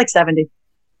marriage." She was like 70.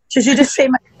 She goes, "You just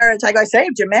saved my marriage." I go, "I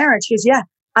saved your marriage?" She goes, "Yeah,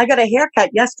 I got a haircut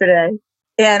yesterday.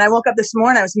 And I woke up this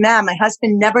morning, I was mad. My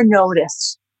husband never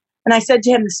noticed. And I said to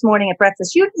him this morning at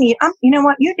breakfast, you know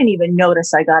what? You didn't even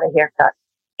notice I got a haircut."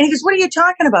 And he goes, "What are you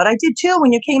talking about? I did too.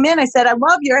 When you came in, I said, I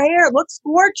love your hair. It looks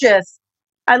gorgeous.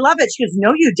 I love it." She goes,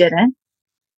 "No, you didn't."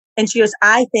 And she goes,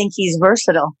 "I think he's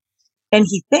versatile. And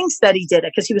he thinks that he did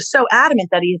it," because he was so adamant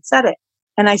that he had said it.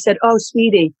 And I said, "Oh,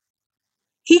 sweetie,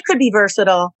 he could be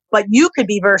versatile, but you could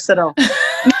be versatile."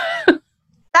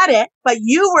 Said it, but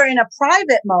you were in a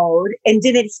private mode and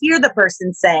didn't hear the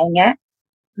person saying it.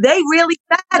 They really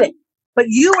said it, but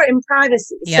you were in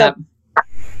privacy. Yeah. So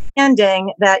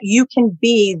understanding that you can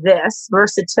be this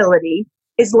versatility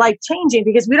is life changing,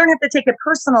 because we don't have to take it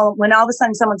personal when all of a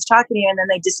sudden someone's talking to you and then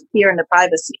they disappear into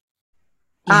privacy.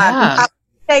 Yeah.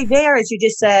 Say there is you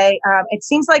just say, "It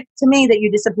seems like to me that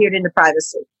you disappeared into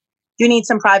privacy. Do you need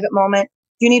some private moment?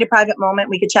 Do you need a private moment?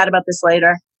 We could chat about this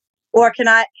later. Or can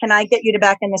I get you to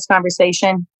back in this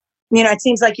conversation? You know, it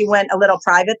seems like you went a little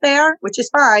private there, which is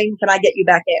fine. Can I get you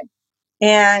back in?"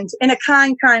 And in a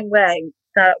kind way.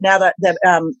 Now that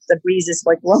the breeze is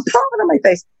like blowing on my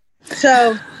face.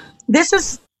 So this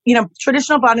is,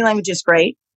 traditional body language is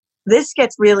great. This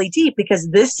gets really deep because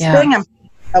this thing I'm talking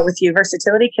about with you,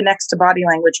 versatility, connects to body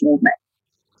language movement.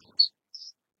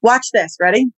 Watch this.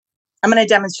 Ready? I'm going to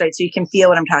demonstrate so you can feel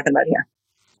what I'm talking about here.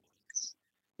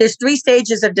 There's 3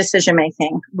 stages of decision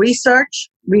making: research,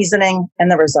 reasoning, and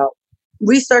the result.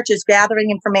 Research is gathering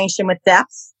information with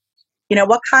depth.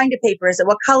 What kind of paper is it?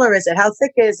 What color is it? How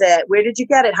thick is it? Where did you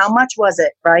get it? How much was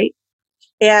it? Right?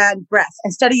 And breath.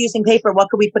 Instead of using paper, what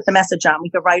could we put the message on? We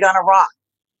could write on a rock.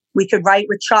 We could write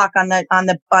with chalk on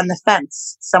the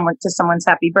fence, someone's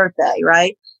happy birthday,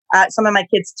 right? Some of my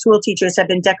kids' school teachers have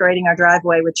been decorating our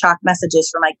driveway with chalk messages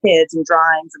for my kids and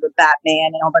drawings of a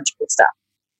Batman and a whole bunch of good stuff.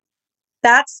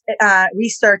 That's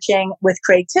researching with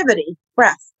creativity,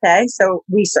 breath. Okay, so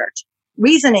research.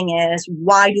 Reasoning is,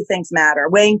 why do things matter?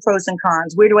 Weighing pros and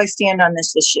cons. Where do I stand on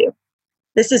this issue?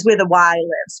 This is where the why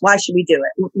lives. Why should we do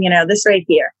it? This right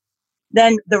here.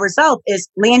 Then the result is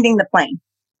landing the plane,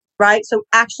 right? So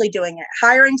actually doing it,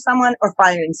 hiring someone or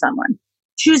firing someone,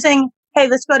 choosing, hey,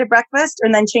 let's go to breakfast,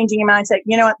 and then changing your mindset.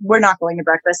 You know what? We're not going to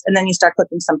breakfast. And then you start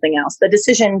cooking something else. The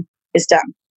decision is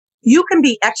done. You can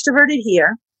be extroverted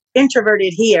here,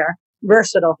 introverted here,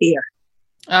 versatile here.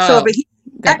 Oh, so over here,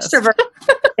 extrovert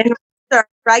and research,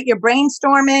 right? You're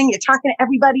brainstorming, you're talking to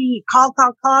everybody, you call,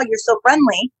 you're so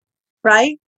friendly,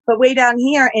 right? But way down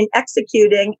here in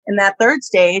executing in that third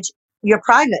stage, you're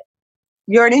private.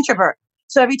 You're an introvert.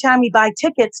 So every time we buy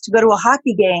tickets to go to a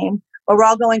hockey game or we're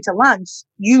all going to lunch,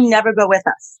 you never go with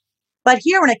us. But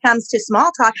here, when it comes to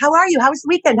small talk, how are you? How was the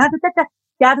weekend? How did that?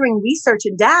 Gathering research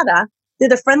and data, they're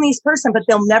the friendliest person, but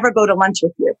they'll never go to lunch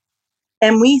with you.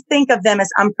 And we think of them as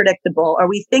unpredictable, or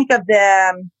we think of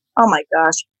them, oh my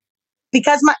gosh,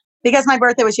 because my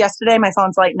birthday was yesterday, my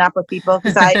phone's lighting up with people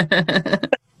because I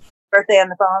birthday on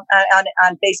the phone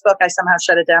on Facebook. I somehow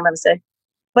shut it down by mistake.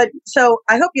 But so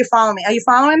I hope you're following me. Are you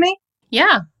following me?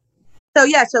 Yeah. So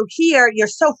here you're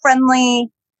so friendly,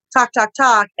 talk.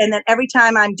 And then every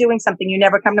time I'm doing something, you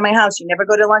never come to my house. You never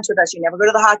go to lunch with us. You never go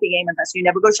to the hockey game with us. You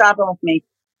never go shopping with me.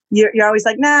 You're always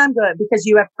like, nah, I'm good, because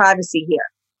you have privacy here.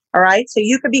 All right. So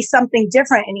you could be something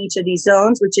different in each of these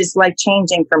zones, which is life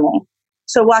changing for me.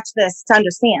 So watch this to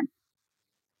understand.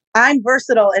 I'm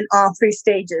versatile in all 3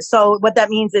 stages. So what that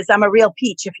means is I'm a real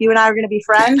peach. If you and I are going to be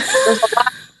friends,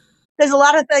 there's a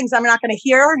lot of things I'm not going to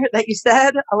hear that you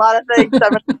said. A lot of things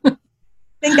I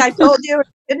think I told you,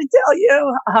 didn't tell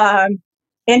you.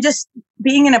 And just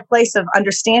being in a place of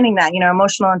understanding that,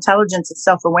 emotional intelligence and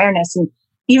self-awareness. And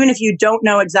even if you don't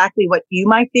know exactly what you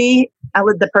might be, I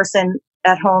would the person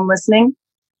at home listening,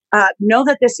 know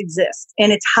that this exists.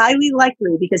 And it's highly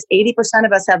likely, because 80%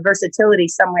 of us have versatility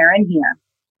somewhere in here.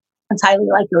 It's highly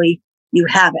likely you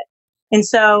have it. And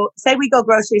so say we go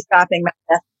grocery shopping.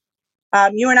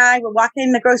 You and I were walking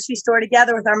in the grocery store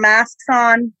together with our masks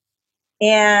on,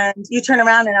 and you turn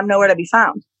around and I'm nowhere to be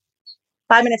found.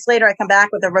 5 minutes later, I come back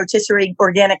with a rotisserie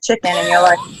organic chicken, and you're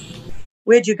like,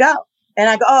 where'd you go? And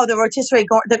I go, oh,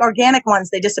 the organic ones,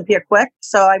 they disappear quick.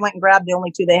 So I went and grabbed the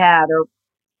only 2 they had, or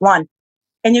 1.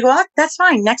 And you go, oh, that's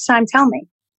fine. Next time, tell me.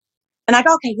 And I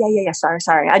go, okay, yeah. Sorry.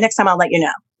 Next time I'll let you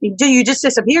know. You just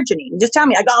disappeared, Janine. Just tell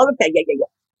me. I go, oh, okay, yeah.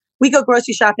 We go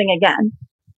grocery shopping again.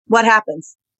 What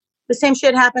happens? The same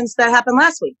shit happens that happened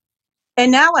last week.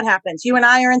 And now what happens? You and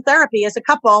I are in therapy as a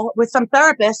couple with some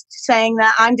therapist saying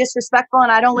that I'm disrespectful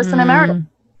and I don't listen to Meredith.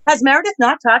 Has Meredith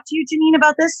not talked to you, Janine,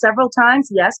 about this several times?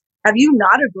 Yes. Have you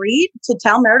not agreed to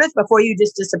tell Meredith before you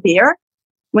just disappear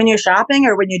when you're shopping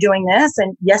or when you're doing this?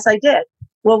 And yes, I did.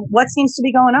 Well, what seems to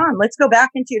be going on? Let's go back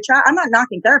into your child. I'm not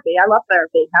knocking therapy. I love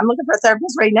therapy. I'm looking for a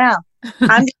therapist right now.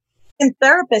 And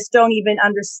therapists don't even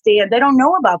understand. They don't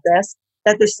know about this,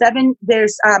 that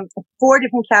there's 4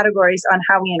 different categories on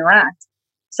how we interact.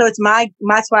 So that's why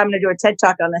I'm going to do a TED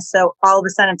Talk on this. So all of a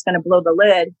sudden it's going to blow the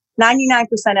lid. 99%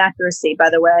 accuracy, by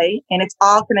the way, and it's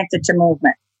all connected to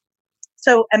movement.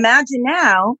 So imagine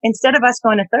now, instead of us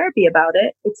going to therapy about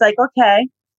it, it's like, okay,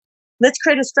 let's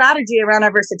create a strategy around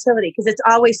our versatility because it's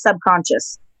always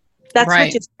subconscious. That's right.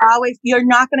 Which is always, you're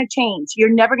not going to change.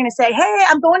 You're never going to say, hey,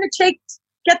 I'm going to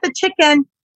get the chicken.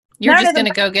 You're just going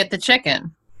to go get the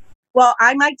chicken. Well,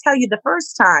 I might tell you the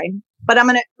first time, but I'm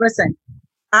going to listen.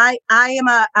 I'm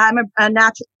a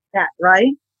natural vet,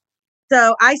 right?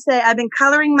 So I say I've been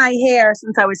coloring my hair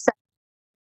since I was 7.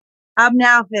 I'm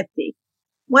now 50.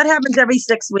 What happens every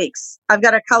 6 weeks? I've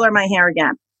got to color my hair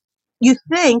again. You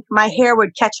think my hair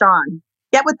would catch on?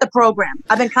 Get with the program.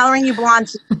 I've been coloring you blonde.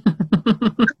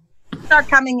 Start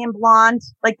coming in blonde.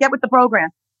 Like, get with the program.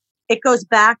 It goes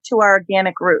back to our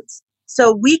organic roots.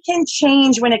 So we can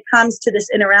change when it comes to this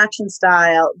interaction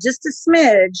style, just a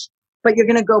smidge, but you're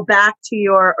going to go back to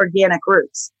your organic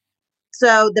roots.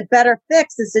 So the better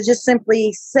fix is to just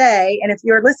simply say, and if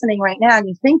you're listening right now and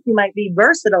you think you might be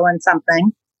versatile in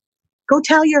something, go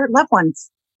tell your loved ones.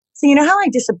 So you know how I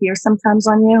disappear sometimes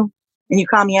on you and you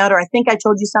call me out, or I think I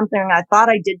told you something and I thought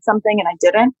I did something and I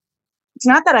didn't. It's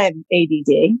not that I have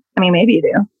ADD. I mean, maybe you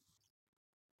do.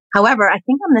 However, I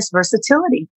think I'm this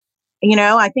versatility. You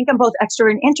know, I think I'm both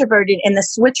extrovert and introverted, and the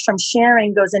switch from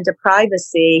sharing goes into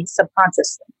privacy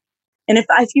subconsciously. And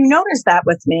if you notice that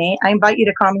with me, I invite you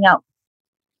to call me out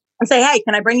and say, hey,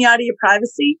 can I bring you out of your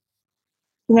privacy?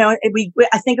 You know,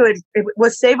 I think it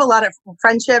would save a lot of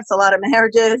friendships, a lot of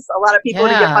marriages, a lot of people to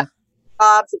get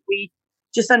jobs if we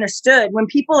just understood. When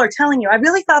people are telling you, I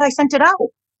really thought I sent it out.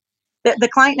 The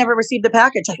client never received the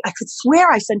package. I could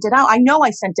swear I sent it out. I know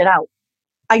I sent it out.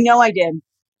 I know I did.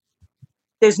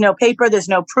 There's no paper. There's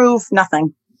no proof.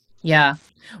 Nothing. Yeah.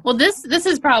 Well, this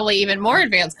is probably even more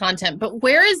advanced content, but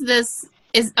where is this?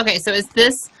 So is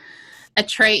this a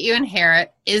trait you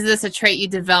inherit? Is this a trait you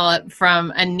develop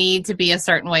from a need to be a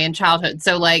certain way in childhood?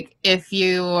 So like if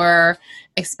you were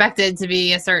expected to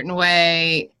be a certain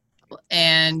way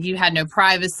and you had no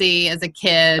privacy as a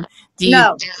kid,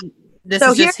 this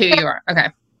is just who you are. Okay.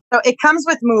 So it comes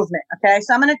with movement. Okay.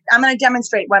 So I'm going to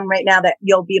demonstrate one right now that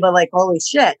you'll be like, holy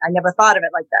shit, I never thought of it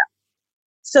like that.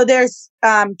 So there's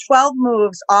 12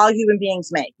 moves all human beings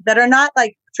make that are not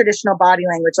like traditional body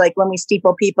language. Like when we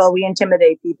steeple people, we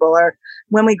intimidate people, or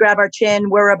when we grab our chin,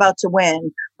 we're about to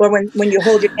win. Or when you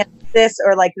hold your hand like this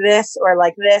or like this or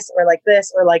like this or like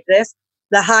this or like this,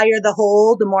 the higher the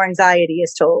hold, the more anxiety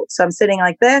is told. So I'm sitting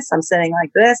like this. I'm sitting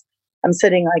like this. I'm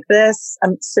sitting like this.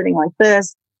 I'm sitting like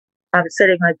this. I'm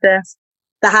sitting like this.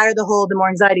 The higher the hold, the more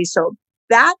anxiety is told.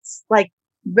 That's like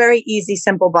very easy,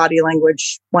 simple body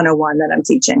language 101 that I'm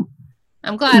teaching.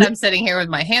 I'm glad I'm sitting here with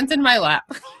my hands in my lap.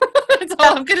 That's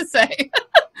all I'm going to say.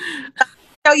 I'll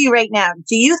show you right now.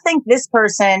 Do you think this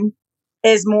person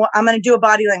is more? I'm going to do a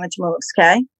body language moves.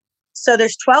 Okay. So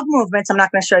there's 12 movements. I'm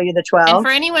not going to show you the 12. And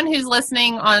for anyone who's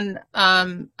listening on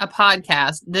a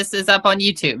podcast, this is up on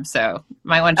YouTube. So you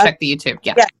might want to check the YouTube.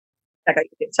 Yeah.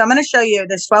 So I'm going to show you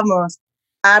there's 12 moves.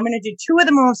 I'm going to do 2 of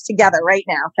the moves together right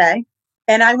now. Okay.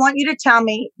 And I want you to tell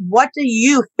me, what do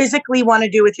you physically want to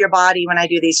do with your body when I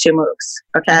do these 2 moves?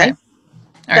 Okay.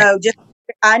 So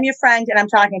I'm your friend and I'm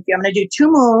talking to you. I'm going to do 2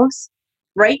 moves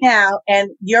right now.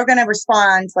 And you're going to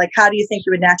respond. Like, how do you think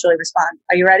you would naturally respond?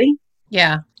 Are you ready?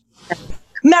 Yeah.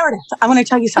 Meredith, I want to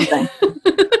tell you something.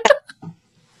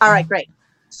 All right, great.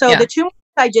 So the 2 moves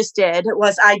I just did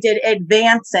was I did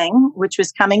advancing, which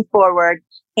was coming forward,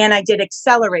 and I did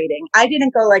accelerating. I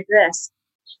didn't go like this.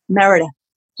 Meredith.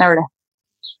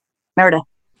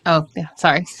 Oh, yeah.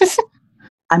 Sorry.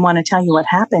 I want to tell you what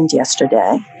happened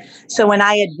yesterday. So when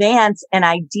I advance and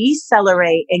I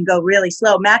decelerate and go really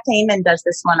slow, Matt Damon does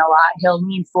this one a lot. He'll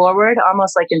lean forward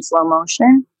almost like in slow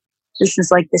motion. This is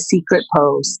like the secret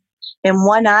pose. And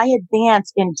when I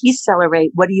advance and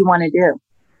decelerate, what do you want to do?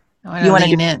 You want to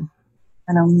lean in.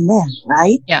 I don't lean in,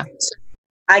 right? Yeah. So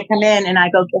I come in and I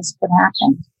go, guess what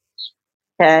happened?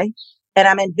 Okay. And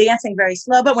I'm advancing very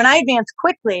slow. But when I advance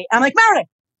quickly, I'm like, Meredith,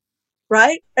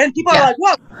 right? And people are like,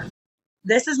 whoa.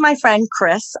 This is my friend,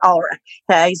 Chris Ulrich.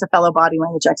 Okay. He's a fellow body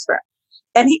language expert.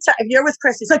 And if you're with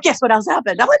Chris, he's like, guess what else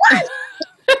happened? I'm like, what?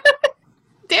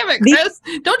 Damn it, Chris.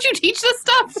 Don't you teach this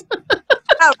stuff?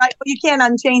 No, right? Well, you can't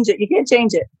unchange it. You can't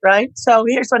change it, right? So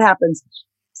here's what happens.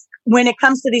 when it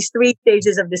comes to these 3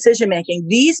 stages of decision making,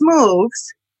 these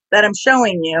moves that I'm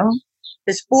showing you,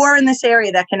 there's 4 in this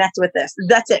area that connect with this.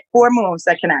 That's it. 4 moves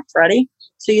that connect. Ready?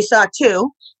 So you saw 2.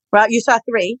 Well, you saw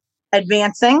 3.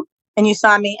 Advancing, and you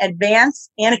saw me advance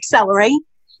and accelerate,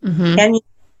 and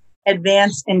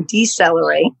advance and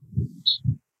decelerate.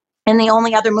 And the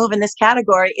only other move in this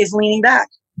category is leaning back.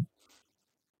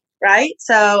 Right?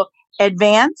 So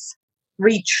advance,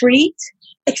 retreat,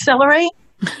 accelerate,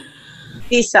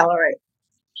 decelerate.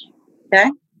 Okay?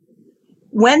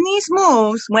 When these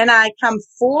moves, when I come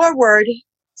forward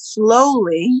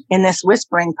slowly in this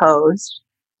whispering pose,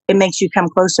 it makes you come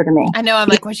closer to me. I know. I'm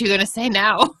like, what are you going to say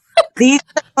now? These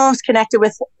are the moves connected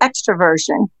with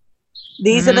extroversion.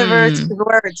 These are the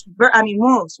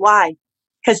moves. Why?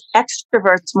 Because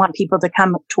extroverts want people to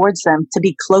come towards them, to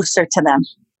be closer to them.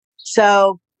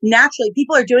 So naturally,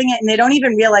 people are doing it and they don't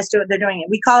even realize they're doing it.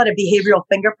 We call it a behavioral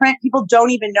fingerprint. People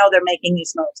don't even know they're making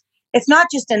these moves. It's not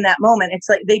just in that moment. It's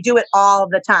like they do it all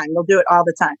the time. They'll do it all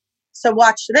the time. So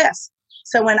watch this.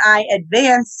 So when I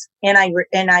advance and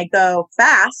I go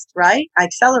fast, right? I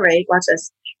accelerate. Watch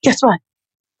this. Guess what?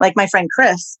 Like my friend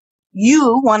Chris,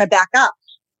 you want to back up.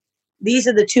 These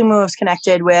are the 2 moves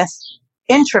connected with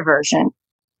introversion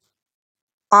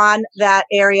on that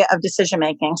area of decision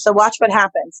making. So watch what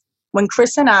happens. When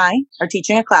Chris and I are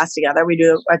teaching a class together, we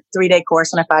do a 3-day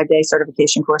course and a 5-day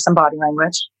certification course on body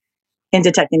language in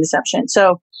detecting deception.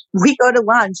 So we go to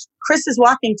lunch. Chris is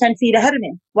walking 10 feet ahead of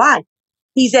me. Why?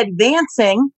 He's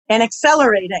advancing and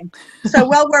accelerating. So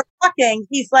while we're walking,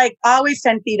 he's like always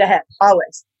 10 feet ahead,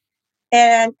 always.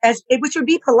 And which would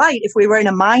be polite if we were in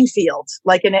a minefield,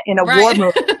 like in a war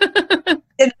movie.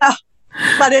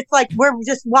 But it's like we're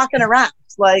just walking around,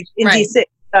 like in DC.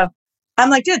 So I'm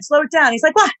like, dude, slow it down. He's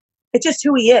like, what? It's just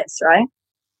who he is, right?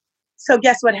 So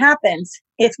guess what happens?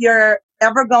 If you're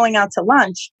ever going out to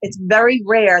lunch, it's very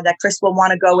rare that Chris will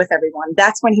want to go with everyone.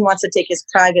 That's when he wants to take his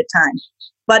private time.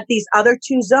 But these other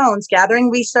 2 zones, gathering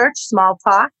research, small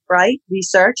talk, right?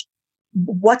 Research.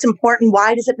 What's important?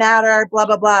 Why does it matter? Blah,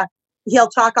 blah, blah. He'll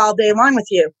talk all day long with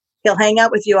you. He'll hang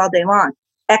out with you all day long.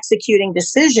 Executing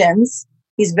decisions,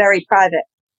 he's very private.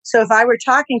 So if I were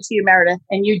talking to you, Meredith,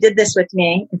 and you did this with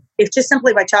me, if just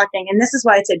simply by talking, and this is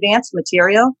why it's advanced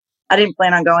material. I didn't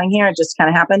plan on going here. It just kind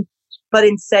of happened. But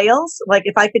in sales, like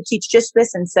if I could teach just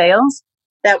this in sales,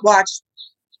 that watch,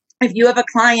 if you have a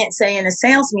client, say in a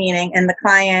sales meeting, and the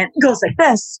client goes like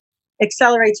this,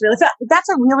 accelerates really fast, that's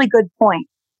a really good point.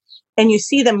 And you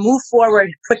see them move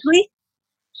forward quickly,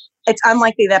 it's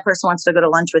unlikely that person wants to go to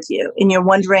lunch with you. And you're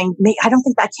wondering,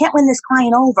 I can't win this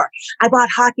client over. I bought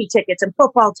hockey tickets and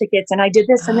football tickets and I did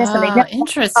this and this. And they never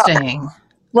interesting.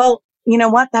 Well, you know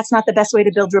what? That's not the best way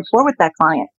to build rapport with that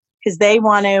client because they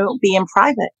want to be in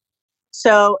private.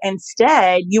 So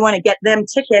instead, you want to get them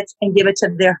tickets and give it to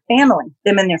their family,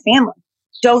 them and their family.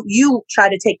 Don't you try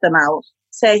to take them out.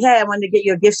 Say, hey, I wanted to get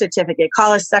you a gift certificate.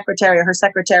 Call his secretary or her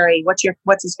secretary.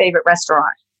 What's his favorite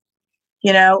restaurant?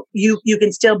 You know, you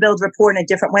can still build rapport in a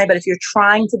different way. But if you're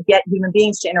trying to get human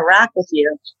beings to interact with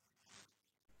you,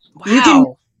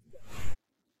 wow.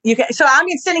 you can. So I'm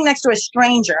sitting next to a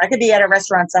stranger. I could be at a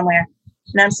restaurant somewhere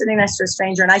and I'm sitting next to a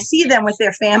stranger and I see them with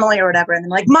their family or whatever. And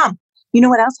they're like, Mom, you know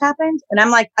what else happened? And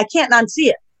I'm like, I can't unsee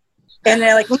it. And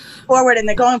they're like looking forward and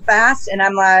they're going fast. And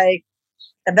I'm like,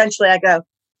 eventually I go,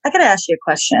 I got to ask you a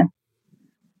question.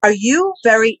 Are you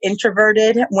very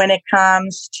introverted when it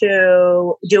comes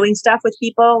to doing stuff with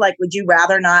people? Like, would you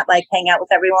rather not like hang out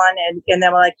with everyone? And they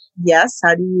were like, yes.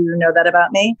 How do you know that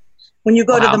about me? When you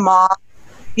go to the mall,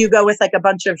 you go with like a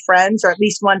bunch of friends or at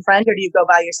least one friend, or do you go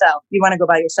by yourself? You want to go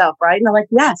by yourself, right? And they're like,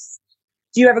 yes.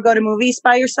 Do you ever go to movies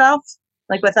by yourself?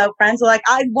 Like without friends? They're like,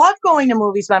 I love going to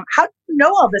movies, but how do you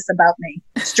know all this about me?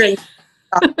 Straight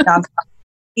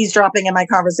eavesdropping in my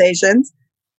conversations.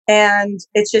 And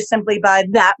it's just simply by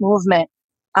that movement.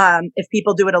 If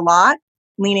people do it a lot,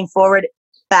 leaning forward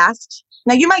fast.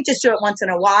 Now, you might just do it once in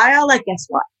a while, like guess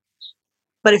what?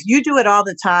 But if you do it all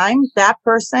the time, that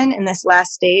person in this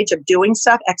last stage of doing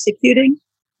stuff, executing,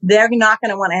 they're not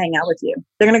going to want to hang out with you.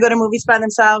 They're going to go to movies by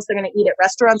themselves. They're going to eat at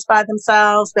restaurants by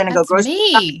themselves. They're going to go grocery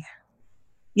shopping.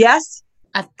 Yes?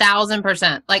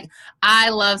 1,000%. Like, I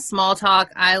love small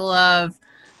talk. I'm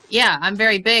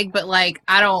very big, but like,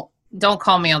 don't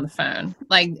call me on the phone.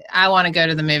 Like, I want to go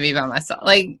to the movie by myself.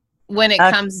 Like, when it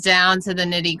comes down to the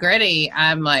nitty gritty,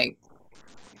 I'm like,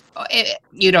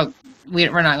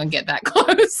 we're not going to get that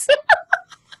close.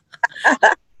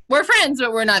 We're friends,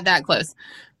 but we're not that close.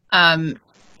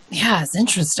 It's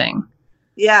interesting.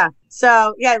 Yeah.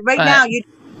 So now you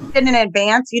did in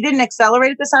advance. You didn't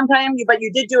accelerate at the same time, but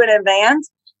you did do it in advance.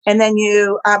 And then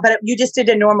but you just did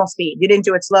a normal speed. You didn't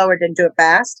do it slow or didn't do it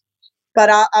fast. but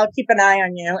I'll keep an eye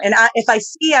on you. And if I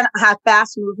see a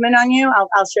fast movement on you,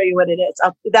 I'll show you what it is.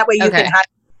 That way you can hide.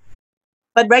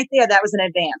 But right there, that was an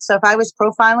advance. So if I was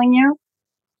profiling you,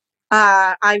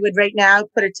 I would right now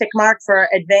put a tick mark for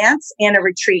advance and a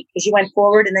retreat because you went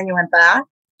forward and then you went back.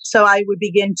 So I would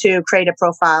begin to create a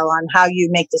profile on how you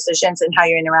make decisions and how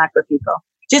you interact with people.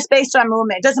 Just based on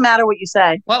movement. It doesn't matter what you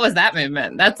say. What was that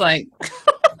movement? That's like,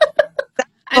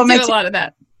 I do a lot of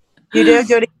that. You do?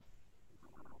 Do it.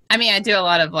 I mean, I do a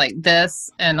lot of like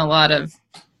this and a lot of.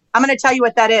 I'm going to tell you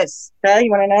what that is. Okay. You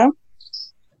want to know?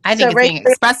 I think it's being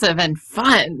expressive and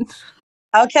fun.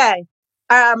 Okay.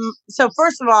 So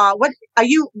first of all,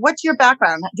 what's your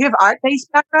background? Do you have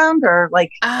art-based background or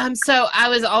like? So I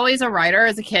was always a writer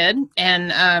as a kid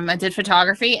and, I did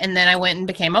photography and then I went and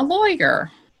became a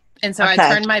lawyer. And so I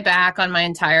turned my back on my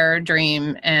entire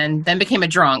dream and then became a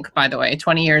drunk, by the way,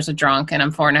 20 years of drunk, and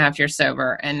I'm 4.5 years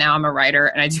sober. And now I'm a writer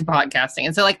and I do podcasting.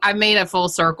 And so like I made a full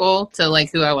circle to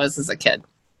like who I was as a kid.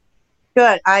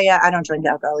 Good. I don't drink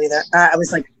alcohol either. I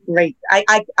was like, great.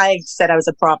 I said I was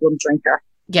a problem drinker.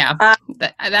 Yeah,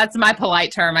 that's my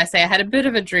polite term. I say I had a bit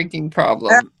of a drinking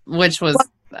problem, which was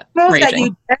raging. That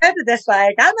you did this,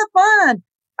 like, I'm a fun.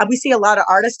 We see a lot of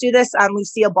artists do this. We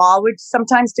see a ball would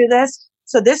sometimes do this.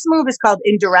 So this move is called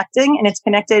indirecting, and it's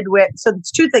connected with, so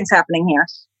there's two things happening here.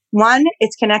 One,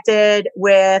 it's connected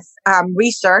with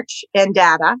research and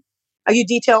data. Are you a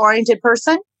detail-oriented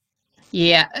person?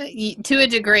 Yeah, to a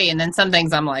degree. And then some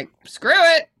things I'm like, screw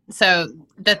it. So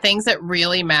the things that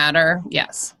really matter,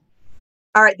 yes.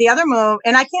 All right. The other move,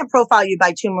 and I can't profile you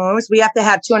by 2 moves. We have to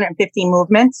have 250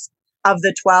 movements of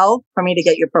the 12 for me to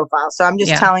get your profile. So I'm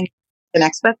just telling you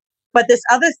connects with. But this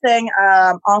other thing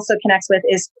also connects with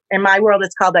is, in my world,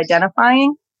 it's called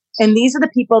identifying. And these are the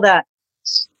people that.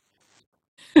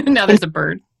 Now there's a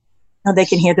bird. Oh, they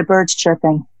can hear the birds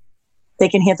chirping. They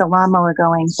can hear the lawnmower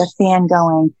going, the fan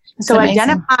going. That's so amazing.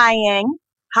 Identifying,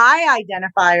 high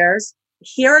identifiers,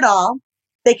 hear it all.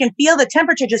 They can feel the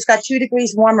temperature just got 2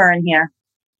 degrees warmer in here.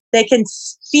 They can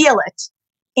feel it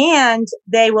and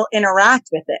they will interact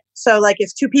with it. So like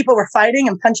if 2 people were fighting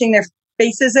and punching their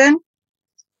faces in,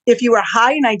 if you were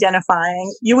high in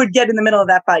identifying, you would get in the middle of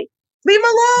that fight. Leave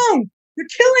them alone. You're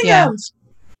killing them.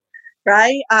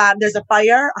 Right? There's a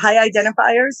fire. High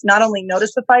identifiers not only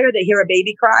notice the fire, they hear a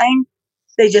baby crying.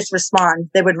 They just respond.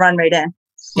 They would run right in.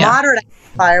 Yeah. Moderate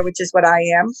fire, which is what I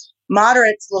am.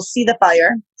 Moderates will see the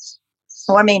fire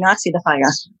or may not see the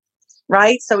fire.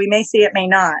 Right? So we may see it, may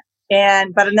not.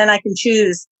 But then I can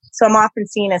choose. So I'm often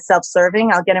seen as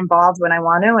self-serving. I'll get involved when I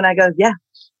want to. And I go, yeah,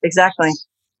 exactly.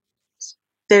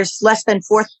 There's less than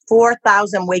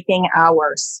 4,000 waking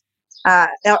hours,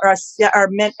 hours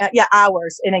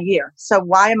in a year. So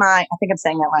why am I think I'm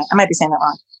saying that right. I might be saying that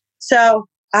wrong. So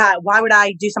why would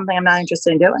I do something I'm not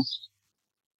interested in doing?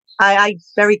 I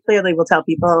very clearly will tell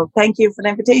people, thank you for the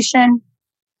invitation.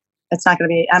 I'm not going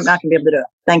to be able to do it.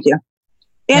 Thank you.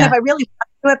 And if I really want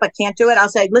to do it, but can't do it, I'll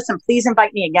say, listen, please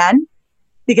invite me again,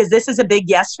 because this is a big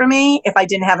yes for me if I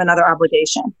didn't have another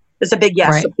obligation. It's a big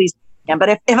yes, right. So please again. But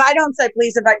if I don't say,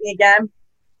 please invite me again,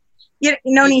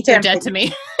 no need to. You're dead to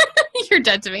me. You're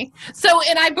dead to me. So,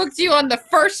 and I booked you on the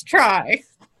first try.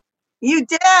 You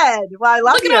did. Well, I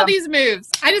love Look at all these moves.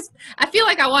 I feel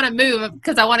like I want to move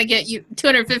because I want to get you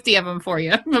 250 of them for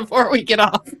you before we get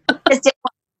off.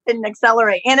 Didn't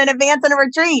accelerate and an advance and a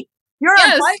retreat. You're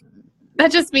on fire.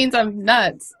 That just means I'm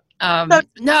nuts. I'm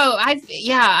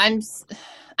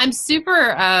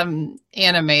super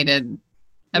animated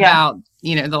about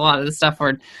a lot of the stuff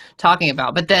we're talking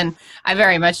about, but then I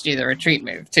very much do the retreat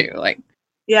move too.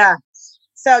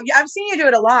 So I've seen you do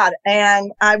it a lot,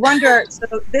 and I wonder.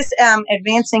 So this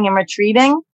advancing and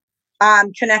retreating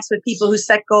connects with people who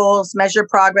set goals, measure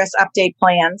progress, update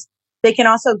plans. They can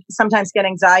also sometimes get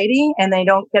anxiety and they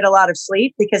don't get a lot of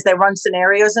sleep because they run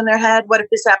scenarios in their head. What if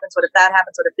this happens? What if that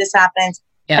happens? What if this happens?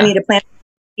 Yeah. I need a plan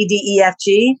E, D, E, F,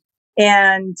 G.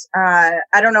 And I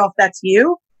don't know if that's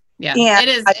you. Yeah, it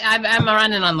is. I'm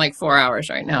running on like 4 hours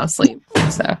right now of sleep.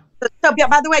 So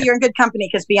by the way, you're in good company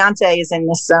because Beyonce is in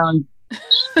this zone.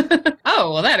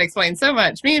 Oh, well, that explains so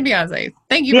much. Me and Beyonce.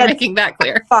 Thank you for making that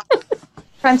clear.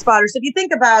 Trend spotters. If you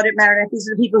think about it, Meredith, these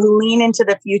are the people who lean into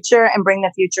the future and bring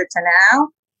the future to now.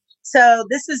 So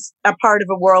this is a part of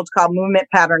a world called movement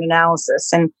pattern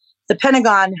analysis. And the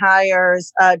Pentagon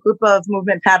hires a group of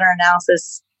movement pattern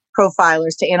analysis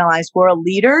profilers to analyze world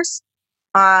leaders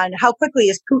on how quickly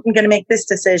is Putin going to make this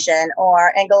decision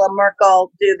or Angela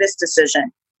Merkel do this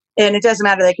decision. And it doesn't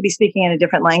matter. They could be speaking in a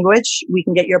different language. We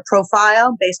can get your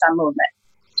profile based on movement.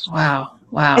 Wow.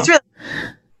 It's really...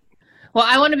 Well,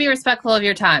 I want to be respectful of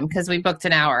your time because we booked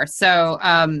an hour. So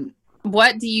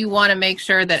what do you want to make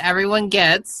sure that everyone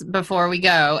gets before we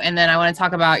go? And then I want to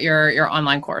talk about your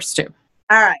online course too.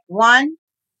 All right. One,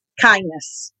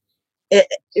 kindness.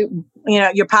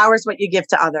 Your power is what you give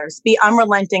to others. Be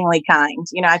unrelentingly kind.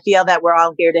 I feel that we're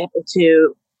all here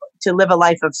to live a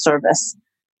life of service.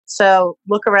 So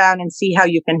look around and see how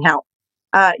you can help.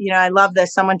 I love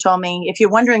this. Someone told me, if you're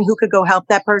wondering who could go help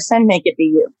that person, make it be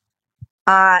you.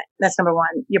 That's number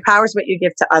one. Your power is what you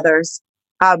give to others.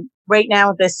 Right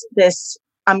now,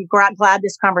 I'm glad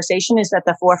this conversation is at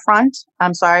the forefront.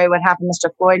 I'm sorry what happened to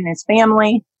Mr. Floyd and his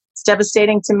family. It's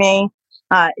devastating to me.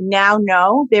 Now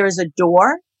know there is a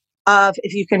door of,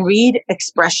 if you can read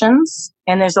expressions,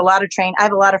 and there's a lot of I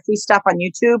have a lot of free stuff on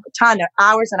YouTube, a ton of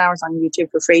hours and hours on YouTube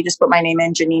for free. Just put my name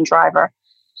in, Janine Driver.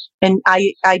 And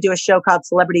I do a show called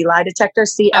Celebrity Lie Detector,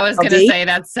 CFLD. I was going to say,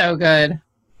 that's so good.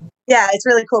 Yeah, it's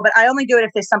really cool. But I only do it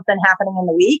if there's something happening in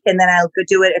the week. And then I'll go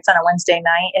do it. It's on a Wednesday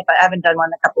night if I haven't done one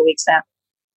in a couple of weeks now.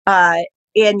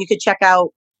 And you could check out,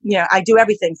 I do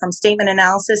everything from statement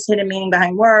analysis, hidden meaning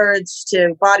behind words,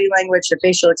 to body language, to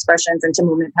facial expressions, and to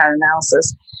movement pattern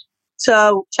analysis.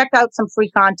 So check out some free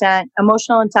content.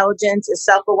 Emotional intelligence is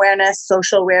self-awareness,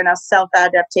 social awareness,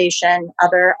 self-adaptation,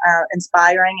 other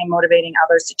inspiring and motivating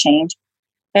others to change.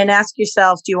 And ask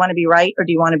yourself, do you want to be right or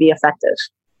do you want to be effective?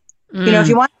 If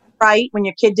you want to be right when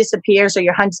your kid disappears or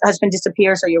your husband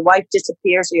disappears or your wife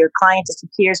disappears or your client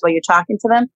disappears while you're talking to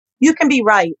them, you can be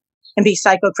right and be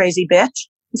psycho crazy bitch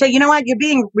and say, you know what, you're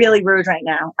being really rude right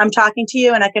now. I'm talking to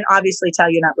you and I can obviously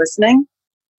tell you're not listening.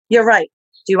 You're right.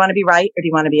 Do you want to be right or do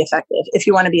you want to be effective? If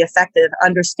you want to be effective,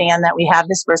 understand that we have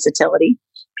this versatility.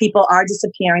 People are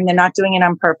disappearing. They're not doing it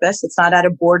on purpose. It's not out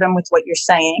of boredom with what you're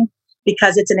saying,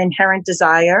 because it's an inherent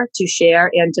desire to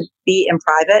share and to be in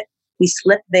private. We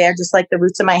slip there just like the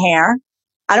roots of my hair.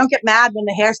 I don't get mad when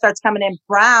the hair starts coming in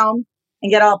brown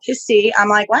and get all pissy. I'm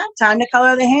like, wow, time to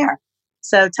color the hair.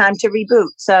 So time to reboot.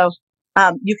 So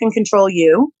you can control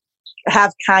you,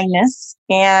 have kindness,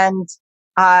 and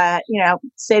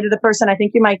say to the person, I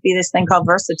think you might be this thing called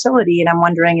versatility. And I'm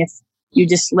wondering if you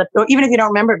just slipped, or even if you don't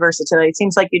remember versatility, it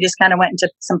seems like you just kind of went into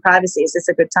some privacy. Is this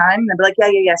a good time? And they'll be like,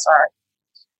 yeah, sorry.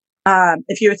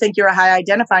 If you think you're a high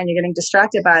identifier and you're getting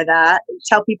distracted by that,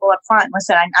 tell people up front,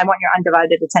 listen, I want your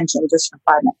undivided attention just for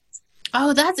 5 minutes.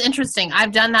 Oh, that's interesting.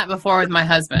 I've done that before with my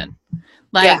husband.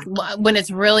 When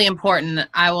it's really important,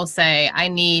 I will say, I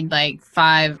need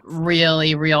 5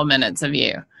 really real minutes of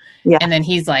you. Yeah. And then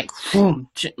he's like,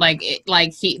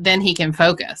 then he can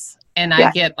focus, and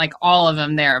I get all of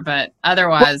them there, but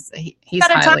otherwise he's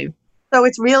highly. So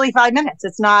it's really 5 minutes.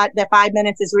 It's not that 5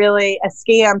 minutes is really a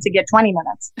scam to get 20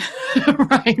 minutes.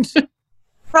 Right.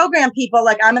 Program people,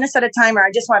 I'm going to set a timer.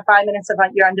 I just want 5 minutes of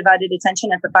your undivided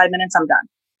attention. After 5 minutes, I'm done.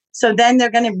 So then they're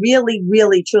going to really,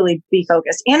 really, truly be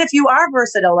focused. And if you are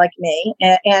versatile like me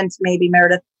and maybe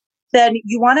Meredith, then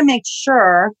you want to make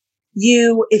sure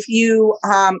if you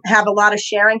have a lot of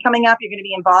sharing coming up, you're going to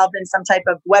be involved in some type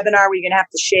of webinar where you're going to have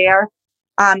to share.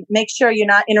 Make sure you're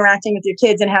not interacting with your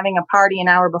kids and having a party an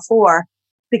hour before,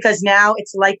 because now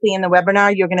it's likely in the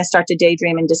webinar you're going to start to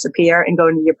daydream and disappear and go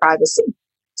into your privacy.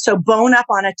 So bone up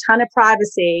on a ton of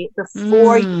privacy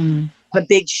before you have a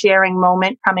big sharing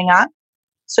moment coming up.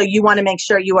 So you want to make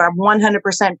sure you are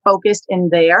 100% focused in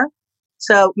there.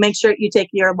 So make sure you take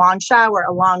your long shower,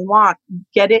 a long walk,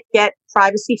 get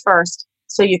privacy first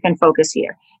so you can focus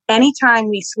here. Anytime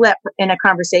we slip in a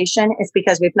conversation, it's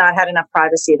because we've not had enough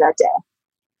privacy that day.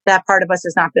 That part of us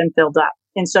has not been filled up.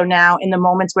 And so now in the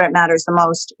moments where it matters the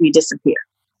most, we disappear.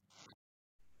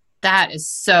 That is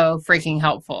so freaking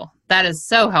helpful. That is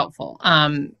so helpful.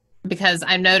 Because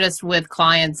I've noticed with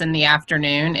clients in the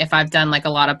afternoon, if I've done a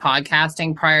lot of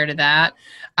podcasting prior to that,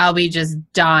 I'll be just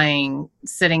dying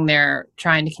sitting there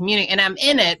trying to communicate. And I'm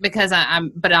in it because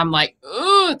I'm like,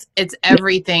 ooh, it's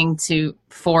everything to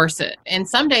force it. And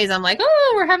some days I'm like,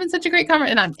 oh, we're having such a great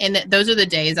conversation. And those are the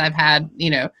days I've had,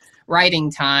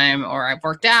 writing time or I've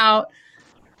worked out.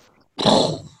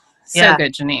 So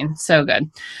good, Janine. So good.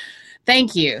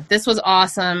 Thank you. This was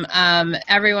awesome.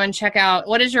 Everyone check out,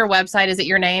 what is your website? Is it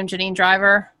your name, Janine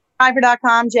Driver?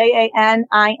 Driver.com,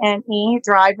 JANINE,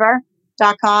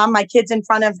 driver.com. My kid's in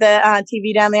front of the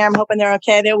TV down there. I'm hoping they're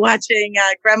okay. They're watching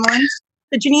Gremlins.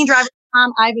 The Janine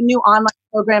Driver.com, I have a new online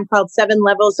program called 7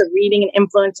 Levels of Reading and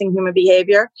Influencing Human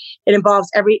Behavior. It involves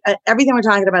everything we're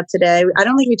talking about today. I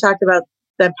don't think we talked about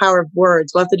the power of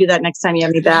words. We'll have to do that next time you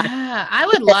have me back. Yeah, I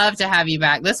would love to have you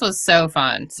back. This was so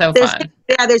fun. Fun.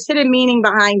 Yeah, there's hidden meaning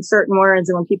behind certain words.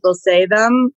 And when people say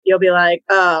them, you'll be like,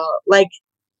 oh, like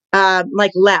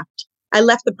left. I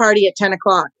left the party at 10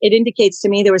 o'clock. It indicates to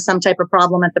me there was some type of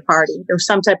problem at the party. There was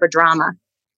some type of drama.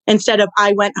 Instead of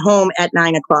I went home at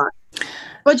 9 o'clock.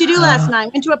 What'd you do last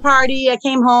night? Went to a party. I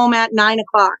came home at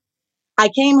 9:00. I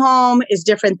came home is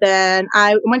different than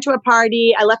I went to a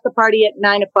party. I left the party at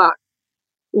 9:00.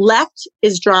 Left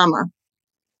is drama.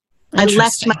 I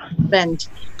left my husband.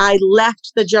 I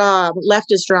left the job.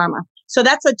 Left is drama. So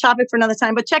that's a topic for another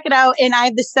time, but check it out. And I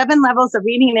have the 7 levels of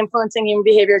reading and influencing human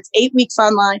behavior. It's 8 weeks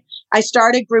online. I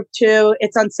started group 2.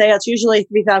 It's on sale. It's usually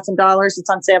 $3,000. It's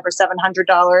on sale for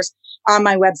 $700 on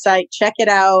my website. Check it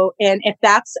out. And if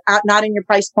that's not in your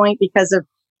price point because of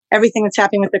everything that's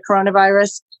happening with the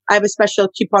coronavirus, I have a special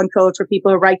coupon code for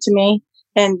people who write to me.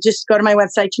 And just go to my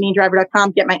website,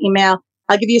 JanineDriver.com, get my email.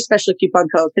 I'll give you a special coupon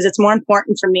code because it's more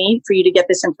important for me for you to get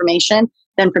this information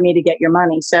than for me to get your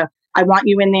money. So I want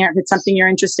you in there. If it's something you're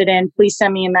interested in, please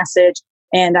send me a message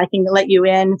and I can let you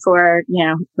in for,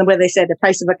 the way they say, the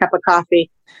price of a cup of coffee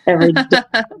every day.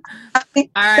 All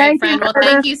right, friend. Well,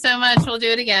 thank you so much. We'll do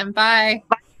it again. Bye.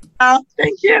 Bye.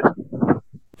 Thank you.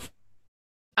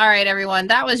 All right, everyone.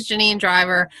 That was Janine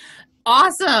Driver.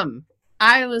 Awesome.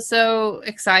 I was so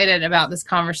excited about this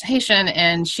conversation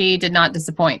and she did not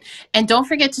disappoint. And don't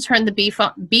forget to turn the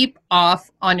beep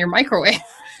off on your microwave.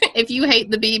 If you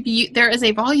hate the beep, there is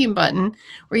a volume button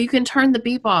where you can turn the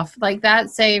beep off. Like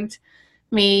that saved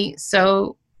me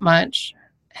so much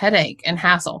headache and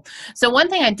hassle. So one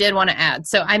thing I did want to add.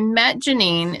 So I met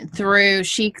Janine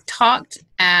she talked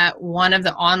at one of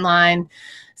the online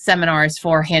seminars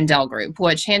for Handel Group,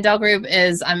 which Handel Group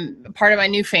is, I'm part of my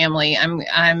new family.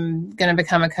 I'm going to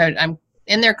become a coach. I'm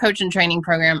in their coach and training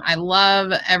program. I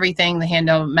love everything the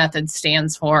Handel method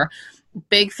stands for.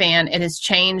 Big fan. It has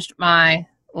changed my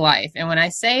life. And when I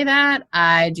say that,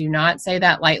 I do not say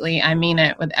that lightly. I mean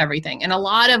it with everything. And a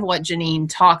lot of what Janine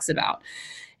talks about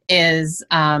is,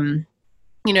 the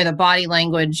body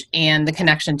language and the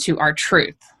connection to our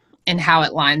truth and how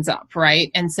it lines up, right?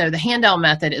 And so the Handel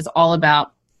method is all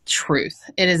about truth.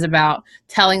 It is about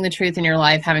telling the truth in your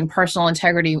life, having personal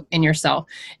integrity in yourself.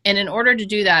 And in order to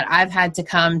do that, I've had to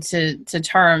come to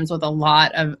terms with a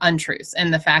lot of untruths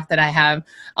and the fact that I have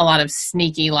a lot of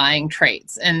sneaky lying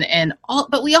traits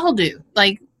but we all do.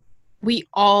 Like we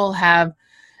all have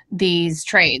these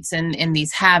traits and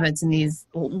these habits and these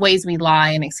ways we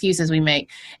lie and excuses we make.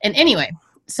 And anyway,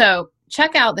 so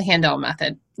check out the Handel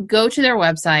method. Go to their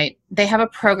website. They have a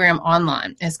program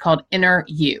online. It's called Inner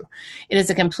You. It is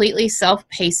a completely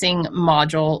self-pacing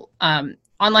module,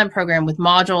 online program with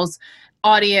modules,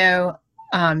 audio.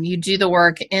 You do the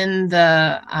work in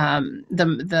the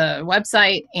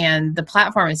website, and the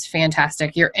platform is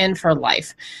fantastic. You're in for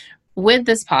life. With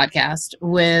this podcast,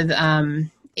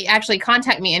 actually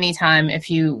contact me anytime if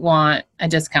you want a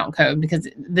discount code, because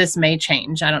this may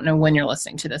change. I don't know when you're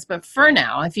listening to this, but for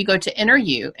now, if you go to Inner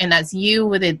You, and that's you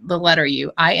with the letter U,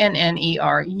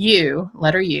 INNERU,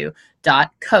 letter U,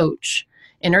 .coach,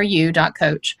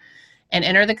 inneru.coach, and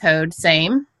enter the code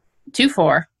same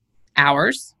 24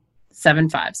 hours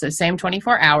 75. So same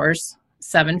 24 hours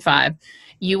 75.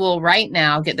 You will right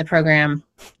now get the program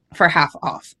for half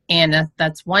off. And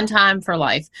that's one time for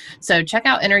life. So check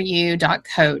out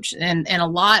inneru.coach and a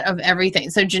lot of everything.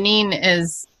 So Janine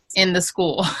is in the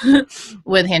school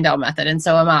with Handel method, and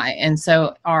so am I. And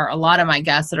so are a lot of my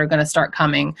guests that are going to start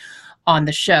coming on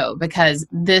the show, because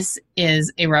this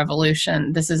is a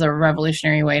revolution. This is a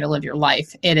revolutionary way to live your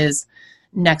life. It is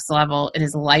next level. It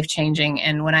is life-changing.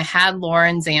 And when I had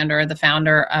Lauren Zander,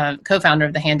 the co-founder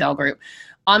of the Handel Group,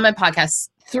 on my podcast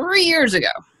 3 years ago,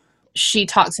 she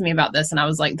talked to me about this, and I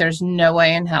was like, there's no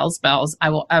way in hell's bells I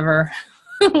will ever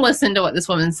listen to what this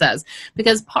woman says,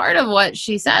 because part of what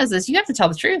she says is you have to tell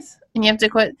the truth, and you have to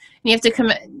quit, and you have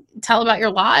to tell about your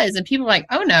lies. And people are like,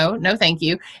 oh no, thank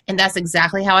you. And that's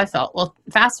exactly how I felt. Well,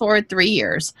 fast forward 3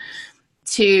 years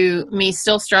to me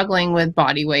still struggling with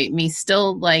body weight, me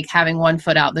still like having one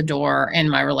foot out the door in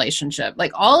my relationship,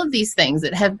 like all of these things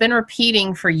that have been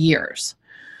repeating for years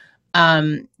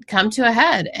come to a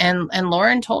head. And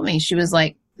Lauren told me, she was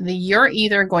like, you're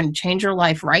either going to change your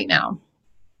life right now,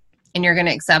 and you're going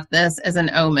to accept this as an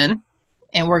omen,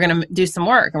 and we're going to do some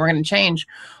work and we're going to change,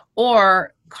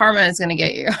 or karma is going to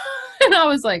get you. And I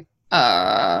was like,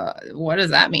 what does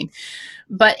that mean?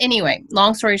 But anyway,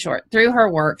 long story short, through her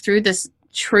work, through this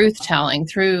truth telling,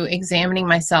 through examining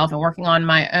myself and working on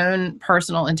my own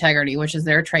personal integrity, which is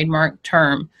their trademark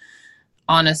term,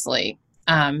 honestly,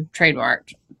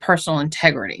 trademarked personal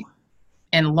integrity,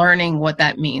 and learning what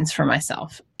that means for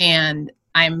myself. And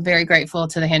I'm very grateful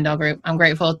to the Handel Group. I'm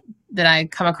grateful that I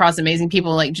come across amazing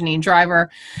people like Janine Driver,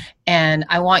 and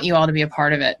I want you all to be a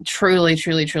part of it. Truly,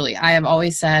 truly, truly. I have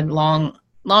always said long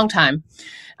time,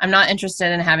 I'm not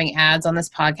interested in having ads on this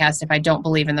podcast if I don't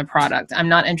believe in the product. I'm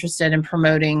not interested in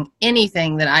promoting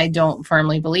anything that I don't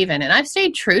firmly believe in. And I've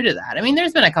stayed true to that. I mean,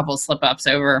 there's been a couple of slip ups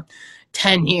over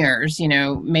 10 years,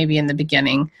 maybe in the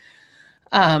beginning.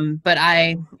 But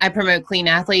I promote Clean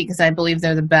Athlete because I believe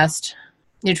they're the best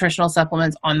nutritional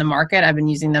supplements on the market. I've been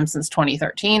using them since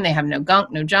 2013. They have no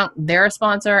gunk, no junk. They're a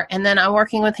sponsor. And then I'm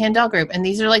working with Handel Group. And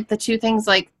these are like the two things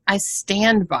like I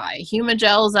stand by.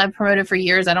 Humagels I've promoted for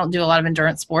years. I don't do a lot of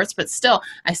endurance sports, but still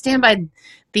I stand by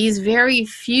these very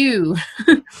few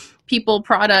people,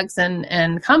 products,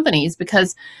 and companies,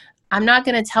 because I'm not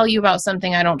going to tell you about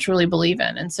something I don't truly believe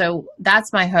in. And so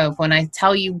that's my hope. When I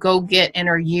tell you, go get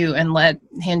Enter You and let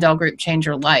Handel Group change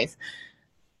your life,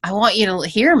 I want you to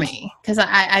hear me, because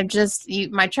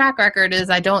my track record is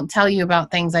I don't tell you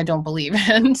about things I don't believe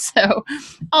in. So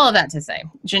all of that to say,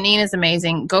 Janine is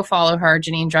amazing. Go follow her,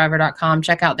 JanineDriver.com.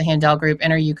 Check out the Handel Group,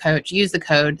 Enter You Coach. Use the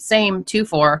code, same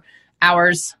 24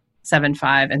 hours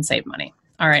 75, and save money.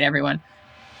 All right, everyone.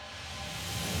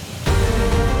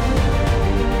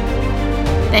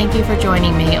 Thank you for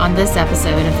joining me on this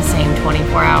episode of The Same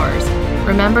 24 Hours.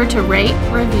 Remember to rate,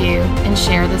 review, and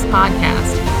share this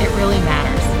podcast. It really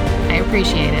matters. I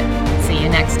appreciate it. See you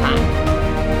next time.